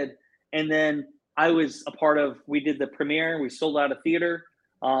did. And then I was a part of, we did the premiere. We sold out a theater.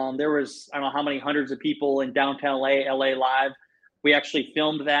 There was, I don't know how many hundreds of people in downtown LA Live. We actually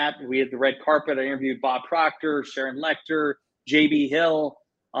filmed that. We had the red carpet. I interviewed Bob Proctor, Sharon Lecter, JB Hill,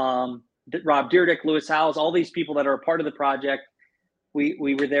 Rob Dyrdek, Lewis Howes, all these people that are a part of the project. We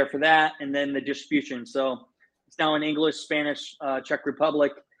were there for that, and then the distribution. So it's now in English, Spanish, Czech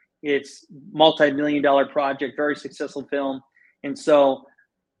Republic. It's multi-million-dollar project, very successful film. And so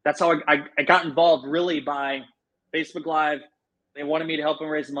that's how I got involved really by Facebook Live. They wanted me to help them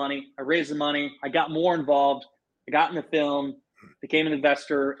raise the money. I raised the money. I got more involved. I got in the film, became an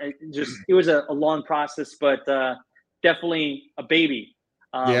investor. It was a long process, but definitely a baby.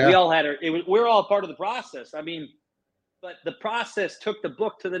 We all had we're all part of the process. I mean, but the process took the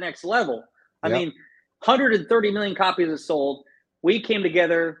book to the next level. I mean, 130 million copies are sold. We came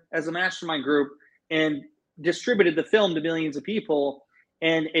together as a mastermind group and distributed the film to millions of people.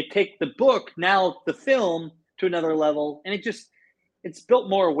 And it take the book, now the film, to another level. And it's built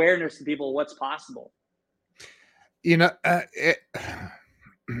more awareness to people of what's possible. You know,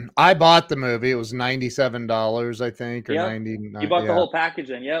 I bought the movie. It was $97, I think, or 99. You bought the whole package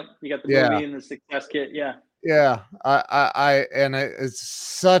in. Yep. You got the movie and the success kit. Yeah. Yeah. It's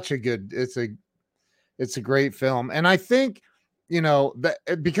such a good, it's a great film. And I think,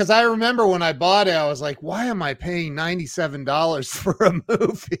 that because I remember when I bought it, I was like, why am I paying $97 for a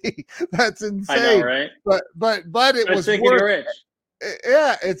movie? That's insane. I know, right? But it was worth rich.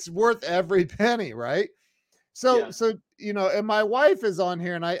 Yeah, it's worth every penny, right? So and my wife is on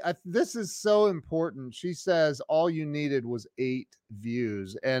here, and I this is so important. She says all you needed was 8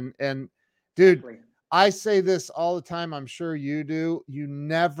 views, and dude, exactly. I say this all the time. I'm sure you do. You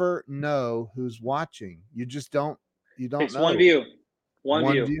never know who's watching. You just don't. You don't it's know. One view,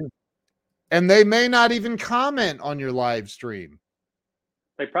 and they may not even comment on your live stream.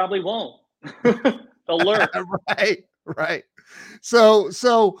 They probably won't. They'll learn. Right.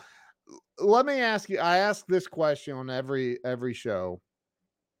 So. Let me ask you, I ask this question on every show.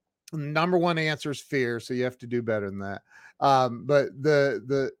 Number one answer is fear, so you have to do better than that. But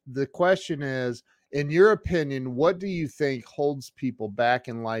the question is, in your opinion, what do you think holds people back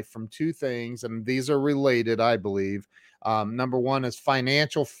in life from 2 things? And these are related, I believe. Number one is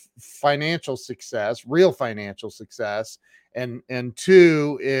financial success, real financial success. And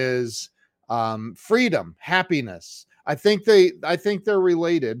 2 is freedom, happiness. I think they're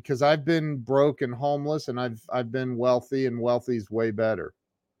related because I've been broke and homeless, and I've been wealthy, and wealthy is way better.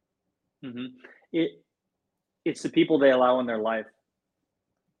 Mm-hmm. It's the people they allow in their life.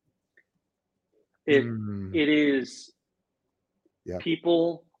 It is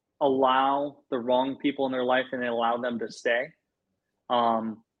people allow the wrong people in their life and then allow them to stay. I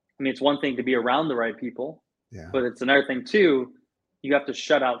mean, it's one thing to be around the right people, but it's another thing too. You have to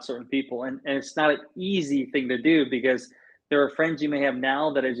shut out certain people, and it's not an easy thing to do, because there are friends you may have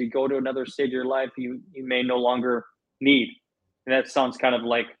now that as you go to another stage of your life, you may no longer need. And that sounds kind of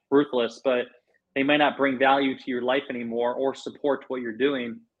like ruthless, but they might not bring value to your life anymore or support what you're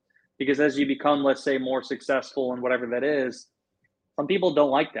doing. Because as you become, let's say, more successful and whatever that is, some people don't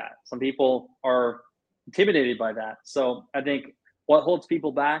like that. Some people are intimidated by that. So I think what holds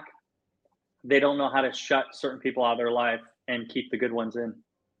people back, they don't know how to shut certain people out of their life and keep the good ones in.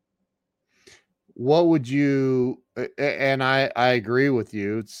 What would you, and I agree with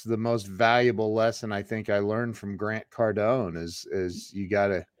you, it's the most valuable lesson I think I learned from Grant Cardone is you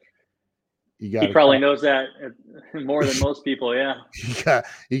gotta he probably knows that more than most people. Yeah.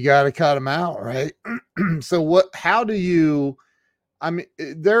 You gotta cut them out. Right. So how do you, I mean,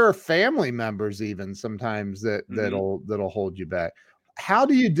 there are family members even sometimes that'll hold you back. How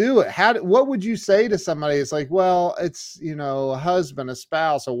do you do it? What would you say to somebody? It's like, well, it's, a husband, a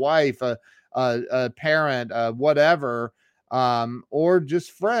spouse, a wife, a parent, whatever, or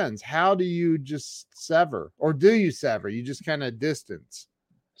just friends. How do you just sever, or do you sever? You just kind of distance.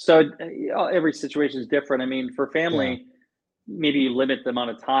 So every situation is different. I mean, for family, maybe you limit the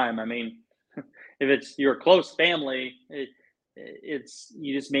amount of time. I mean, if it's your close family, it's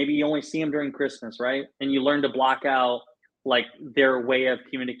you just maybe you only see them during Christmas, right? And you learn to block out like their way of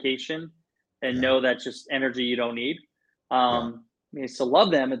communication and know that's just energy you don't need. I mean, so love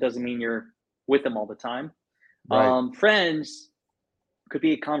them. It doesn't mean you're with them all the time. Right. Friends could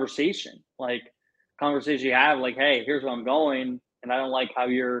be a conversation, like conversation you have, like, hey, here's where I'm going, and I don't like how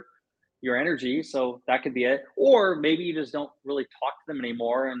your energy. So that could be it. Or maybe you just don't really talk to them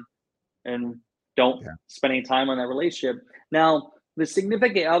anymore and don't spend any time on that relationship. Now, the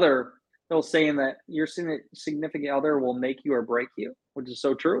significant other, they'll say in that your significant other will make you or break you, which is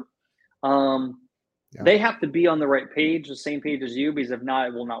so true. They have to be on the right page, the same page as you, because if not,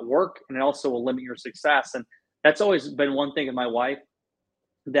 it will not work. And it also will limit your success. And that's always been one thing with my wife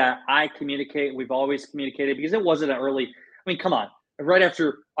that I communicate. We've always communicated, because it wasn't I mean, come on. Right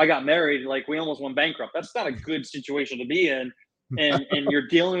after I got married, like we almost went bankrupt. That's not a good situation to be in. And you're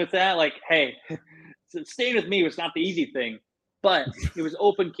dealing with that. Like, hey, staying with me was not the easy thing, but it was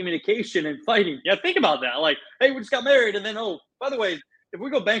open communication and fighting. Yeah, think about that. Like, hey, we just got married. And then, oh, by the way, if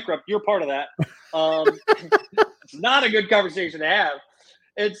we go bankrupt, you're part of that. It's not a good conversation to have.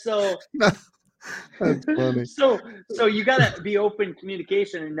 And so that's funny. So you got to be open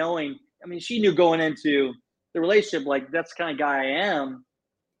communication and knowing, I mean, she knew going into the relationship, like that's the kind of guy I am,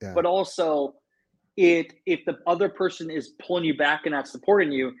 but also if the other person is pulling you back and not supporting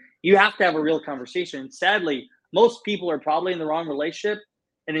you, you have to have a real conversation. Sadly, most people are probably in the wrong relationship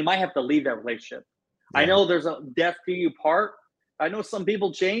and they might have to leave that relationship. I know there's a death do you part. I know some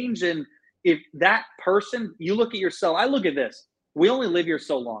people change, and if that person, you look at yourself, I look at this, we only live here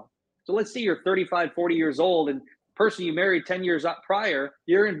so long. So let's say you're 35, 40 years old, and the person you married 10 years prior,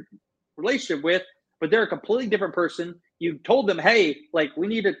 you're in relationship with, but they're a completely different person. You told them, hey, like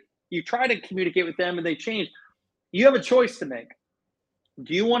you try to communicate with them and they change. You have a choice to make.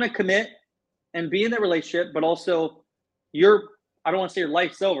 Do you want to commit and be in that relationship, but also I don't want to say your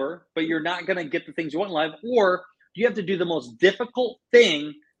life's over, but you're not going to get the things you want in life, or you have to do the most difficult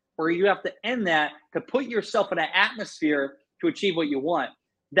thing where you have to end that to put yourself in an atmosphere to achieve what you want.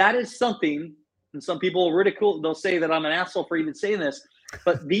 That is something, and some people will ridicule, they'll say that I'm an asshole for even saying this,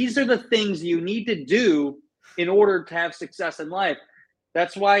 but these are the things you need to do in order to have success in life.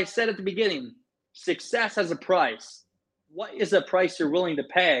 That's why I said at the beginning, success has a price. What is a price you're willing to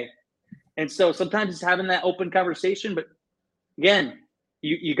pay? And so sometimes it's having that open conversation, but again,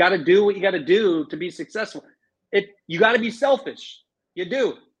 you got to do what you got to do to be successful. You got to be selfish. You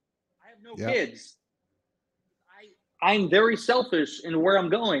do. I have no kids. I'm very selfish in where I'm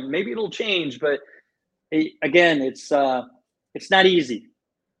going. Maybe it'll change, but again, it's not easy.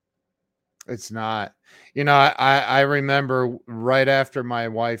 It's not. I remember right after my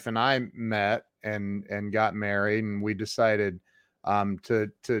wife and I met and got married, and we decided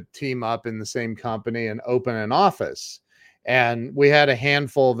to team up in the same company and open an office. And we had a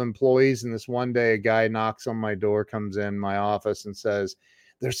handful of employees, and this one day a guy knocks on my door, comes in my office and says,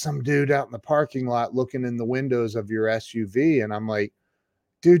 there's some dude out in the parking lot looking in the windows of your SUV. And I'm like,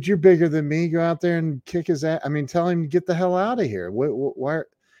 dude, you're bigger than me. Go out there and kick his ass. I mean, tell him to get the hell out of here. Why?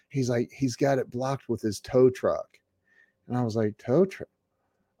 He's like, he's got it blocked with his tow truck. And I was like, tow truck?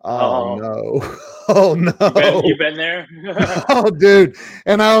 Oh, no. Oh, no. You've been there? Oh, dude.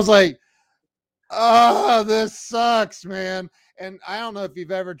 And I was like, oh, this sucks, man. And I don't know if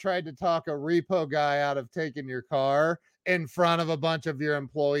you've ever tried to talk a repo guy out of taking your car in front of a bunch of your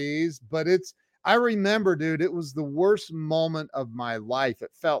employees, but I remember, dude, it was the worst moment of my life.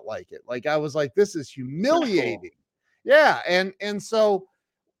 It felt like it. Like I was like, this is humiliating. Yeah. And so,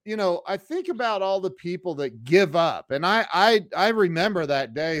 I think about all the people that give up, and I remember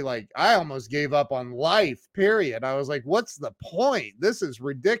that day, like I almost gave up on life, period. I was like, what's the point? This is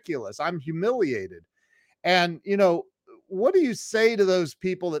ridiculous. I'm humiliated. And, what do you say to those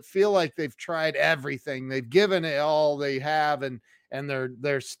people that feel like they've tried everything? They've given it all they have, and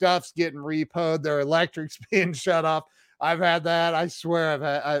their stuff's getting repoed, their electric's being shut off. I've had that. I swear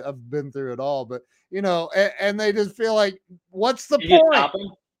I've been through it all, but and they just feel like, what's the Did you point? stop them?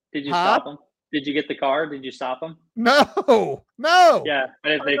 Did you stop them? Did you get the car? Did you stop them? No. Yeah, I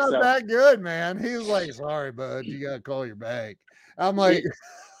didn't think so. Not that good, man. He was like, sorry, bud, you got to call your bank. I'm like,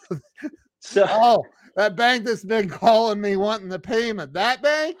 oh, that bank that's been calling me wanting the payment, that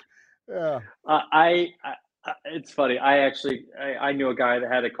bank? Yeah. It's funny. I knew a guy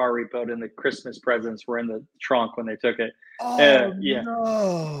that had a car repoed, and the Christmas presents were in the trunk when they took it. Oh, yeah.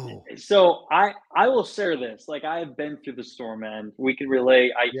 No. So I will share this. Like, I have been through the storm, man. We can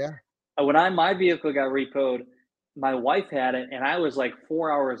relate. When my vehicle got repoed, my wife had it, and I was like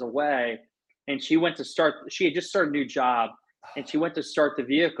 4 hours away, and she had just started a new job, and she went to start the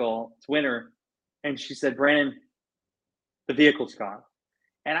vehicle. It's winter. And she said, Brandon, the vehicle's gone.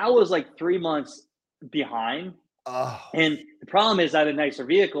 And I was like 3 months behind. Oh. And the problem is I had a nicer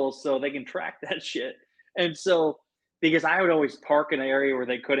vehicle, so they can track that shit. And so, because I would always park in an area where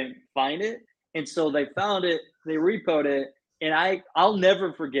they couldn't find it. And so they found it, they repoed it, and I'll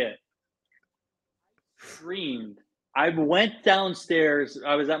never forget. I screamed. I went downstairs.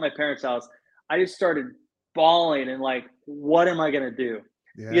 I was at my parents' house. I just started bawling and like, what am I going to do?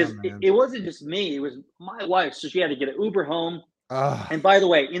 Yeah, because it wasn't just me, it was my wife. So she had to get an Uber home. And by the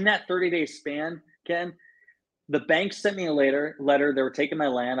way, in that 30-day span, Ken, the bank sent me a letter. They were taking my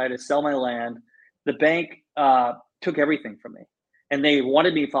land. I had to sell my land. The bank took everything from me, and they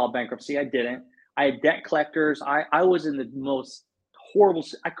wanted me to file bankruptcy. I didn't. I had debt collectors. I was in the most horrible.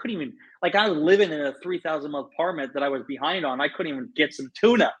 I couldn't even, like, I was living in a 3,000 month apartment that I was behind on. I couldn't even get some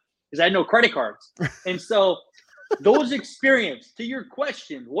tuna because I had no credit cards. And so those experience, to your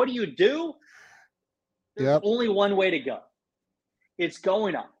question, what do you do? There's only one way to go. It's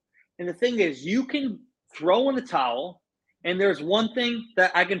going up. And the thing is, you can throw in the towel, and there's one thing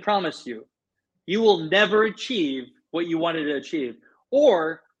that I can promise you. You will never achieve what you wanted to achieve.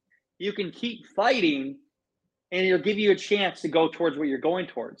 Or you can keep fighting, and it'll give you a chance to go towards what you're going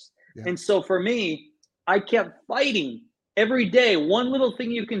towards. Yeah. And so for me, I kept fighting every day. One little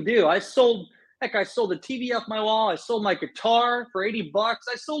thing you can do. I sold the TV off my wall. I sold my guitar for $80. I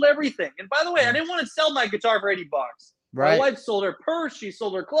sold everything. And by the way, I didn't want to sell my guitar for $80. Right. My wife sold her purse. She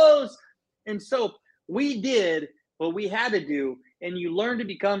sold her clothes. And so we did what we had to do. And you learn to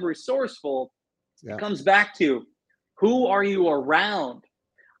become resourceful. Yeah. It comes back to, who are you around?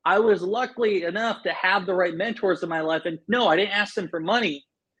 I was lucky enough to have the right mentors in my life. And no, I didn't ask them for money.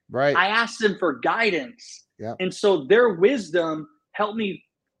 Right. I asked them for guidance. Yeah. And so their wisdom helped me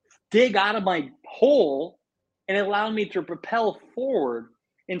dig out of my hole, and it allowed me to propel forward.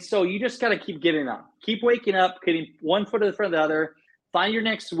 And so you just got to keep getting up, keep waking up, getting one foot in front of the other, find your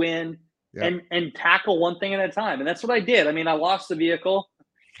next win, and tackle one thing at a time. And that's what I did. I mean, I lost the vehicle.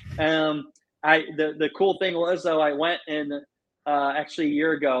 The cool thing was, though, I went and actually a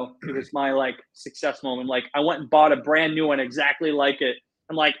year ago, it was my like success moment. Like, I went and bought a brand new one exactly like it.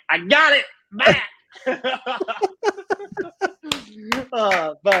 I'm like, I got it back.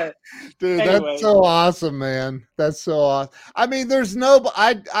 But dude, anyway. That's so awesome, man. That's so awesome. I mean, there's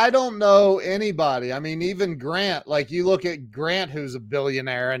I don't know anybody. I mean, even Grant, like, you look at Grant, who's a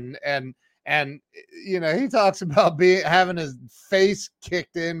billionaire, and he talks about having his face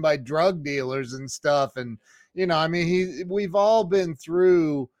kicked in by drug dealers and stuff. And, I mean, we've all been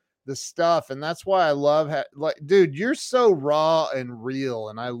through the stuff, and that's why I love dude, you're so raw and real,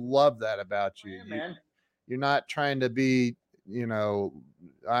 and I love that about you. Yeah, man. You're not trying to be,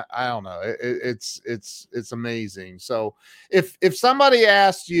 I don't know. It's amazing. So if somebody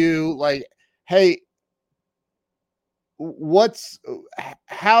asked you, like, hey,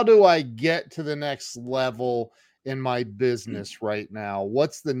 how do I get to the next level in my business right now?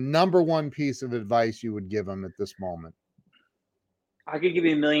 What's the number one piece of advice you would give them at this moment? I could give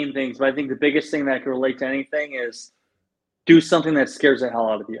you a million things, but I think the biggest thing that can relate to anything is do something that scares the hell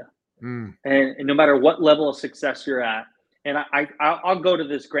out of you. And no matter what level of success you're at. And I'll go to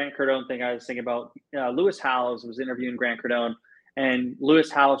this Grant Cardone thing I was thinking about. Lewis Howes was interviewing Grant Cardone, and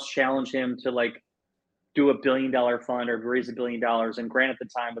Lewis Howes challenged him to, like, do a $1 billion fund or raise $1 billion. And Grant at the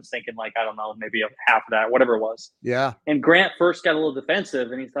time was thinking like, I don't know, maybe half of that, whatever it was. Yeah. And Grant first got a little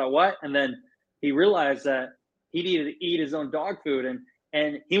defensive and he thought, what? And then he realized that he needed to eat his own dog food.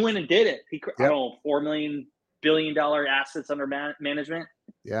 And he went and did it. He, I don't know, $4 billion assets under management.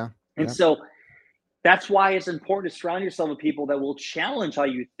 Yeah. And so that's why it's important to surround yourself with people that will challenge how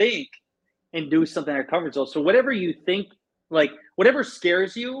you think and do something in our comfort zone. So whatever you think, like whatever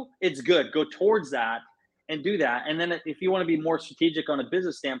scares you, it's good. Go towards that and do that. And then if you want to be more strategic on a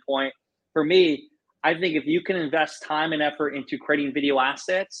business standpoint, for me, I think if you can invest time and effort into creating video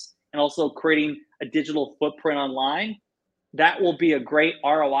assets and also creating a digital footprint online, that will be a great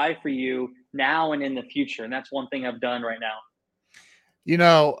ROI for you now and in the future. And that's one thing I've done right now. You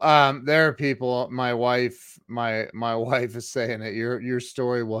know, there are people, my wife is saying that your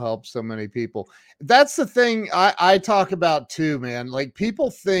story will help so many people. That's the thing I talk about too, man. Like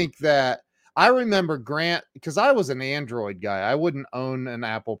people think that, I remember Grant, because I was an Android guy. I wouldn't own an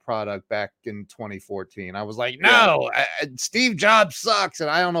Apple product back in 2014. I was like, no, Steve Jobs sucks. And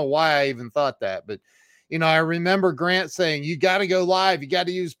I don't know why I even thought that. But, you know, I remember Grant saying, you got to go live. You got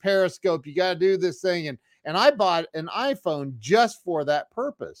to use Periscope. You got to do this thing. And I bought an iPhone just for that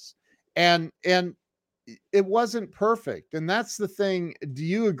purpose. And it wasn't perfect. And that's the thing. Do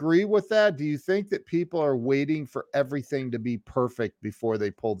you agree with that? Do you think that people are waiting for everything to be perfect before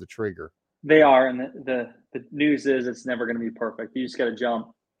they pull the trigger? They are, and the news is it's never going to be perfect. You just got to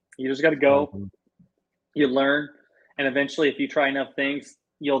jump. You just got to go. Mm-hmm. You learn, and eventually, if you try enough things,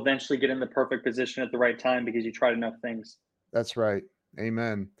 you'll eventually get in the perfect position at the right time because you tried enough things. That's right.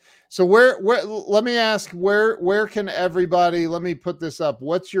 Amen. So where let me ask, where can everybody, let me put this up.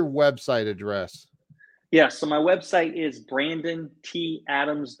 What's your website address? Yeah, so my website is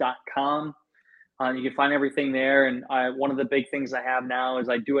brandontadams.com. You can find everything there. And one of the big things I have now is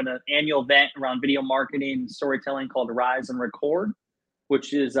I do an annual event around video marketing and storytelling called Rise and Record,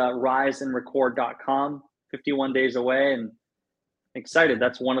 which is riseandrecord.com, 51 days away. And excited.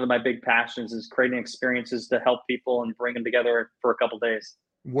 That's one of my big passions is creating experiences to help people and bring them together for a couple of days.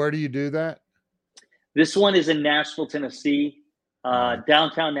 Where do you do that? This one is in Nashville, Tennessee,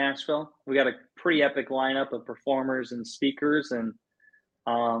 downtown Nashville. We got a pretty epic lineup of performers and speakers, and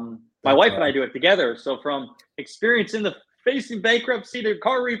my wife and I do it together. So from experiencing the facing bankruptcy to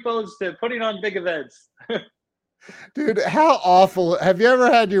car repos to putting on big events. Dude, how awful. Have you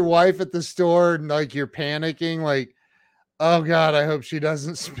ever had your wife at the store and like you're panicking, like, oh God, I hope she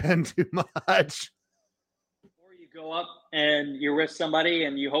doesn't spend too much? Or you go up and you're with somebody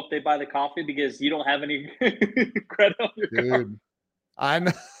and you hope they buy the coffee because you don't have any credit on your card. I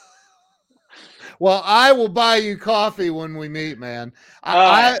know. Well, I will buy you coffee when we meet, man.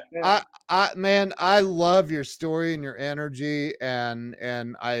 Man, I love your story and your energy, and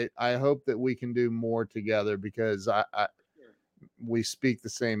I hope that we can do more together because we speak the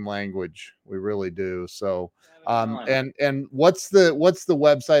same language. We really do. So, and what's the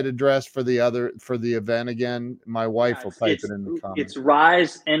website address for the event again? My wife will type it in the comments. It's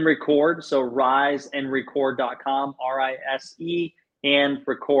Rise and Record. So riseandrecord.com, RISE and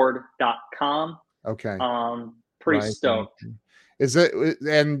record.com. Okay. Pretty stoked. Is it?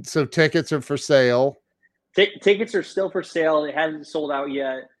 And so tickets are for sale. Tickets are still for sale. It hasn't sold out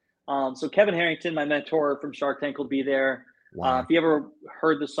yet. So Kevin Harrington, my mentor from Shark Tank, will be there. Wow. If you ever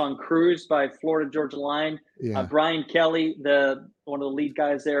heard the song Cruise by Florida Georgia Line, Brian Kelly, one of the lead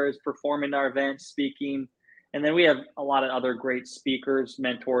guys there, is performing our event, speaking. And then we have a lot of other great speakers,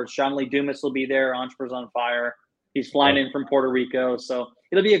 mentors. Sean Lee Dumas will be there, Entrepreneurs on Fire. He's flying in from Puerto Rico. So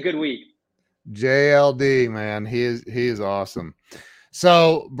it'll be a good week. JLD, man, he is awesome.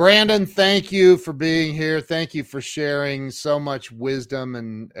 So Brandon, thank you for being here. Thank you for sharing so much wisdom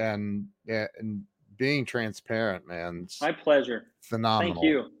and being transparent, man. It's my pleasure. Phenomenal. Thank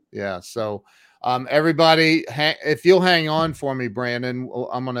you. Yeah. So everybody, if you'll hang on for me, Brandon,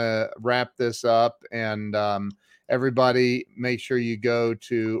 I'm going to wrap this up, and everybody make sure you go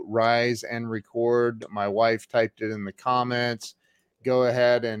to Rise and Record. My wife typed it in the comments. Go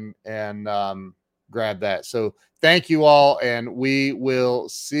ahead and grab that. So thank you all, and we will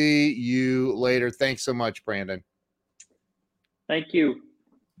see you later. Thanks so much, Brandon. Thank you.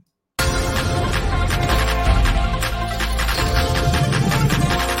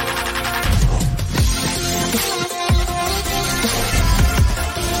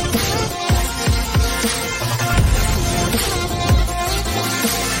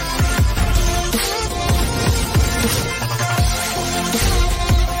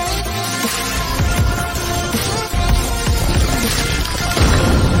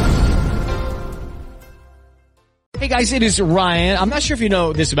 Hey guys, it is Ryan. I'm not sure if you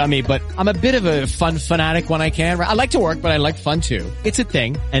know this about me, but I'm a bit of a fun fanatic when I can. I like to work, but I like fun too. It's a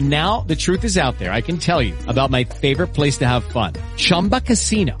thing. And now the truth is out there. I can tell you about my favorite place to have fun. Chumba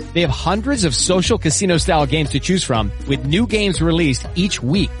Casino. They have hundreds of social casino style games to choose from with new games released each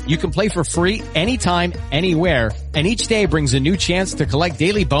week. You can play for free anytime, anywhere. And each day brings a new chance to collect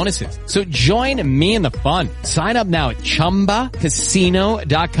daily bonuses. So join me in the fun. Sign up now at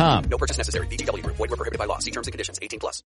ChumbaCasino.com. No purchase necessary. VGW Group. Void where prohibited by law. See terms and conditions. 18+.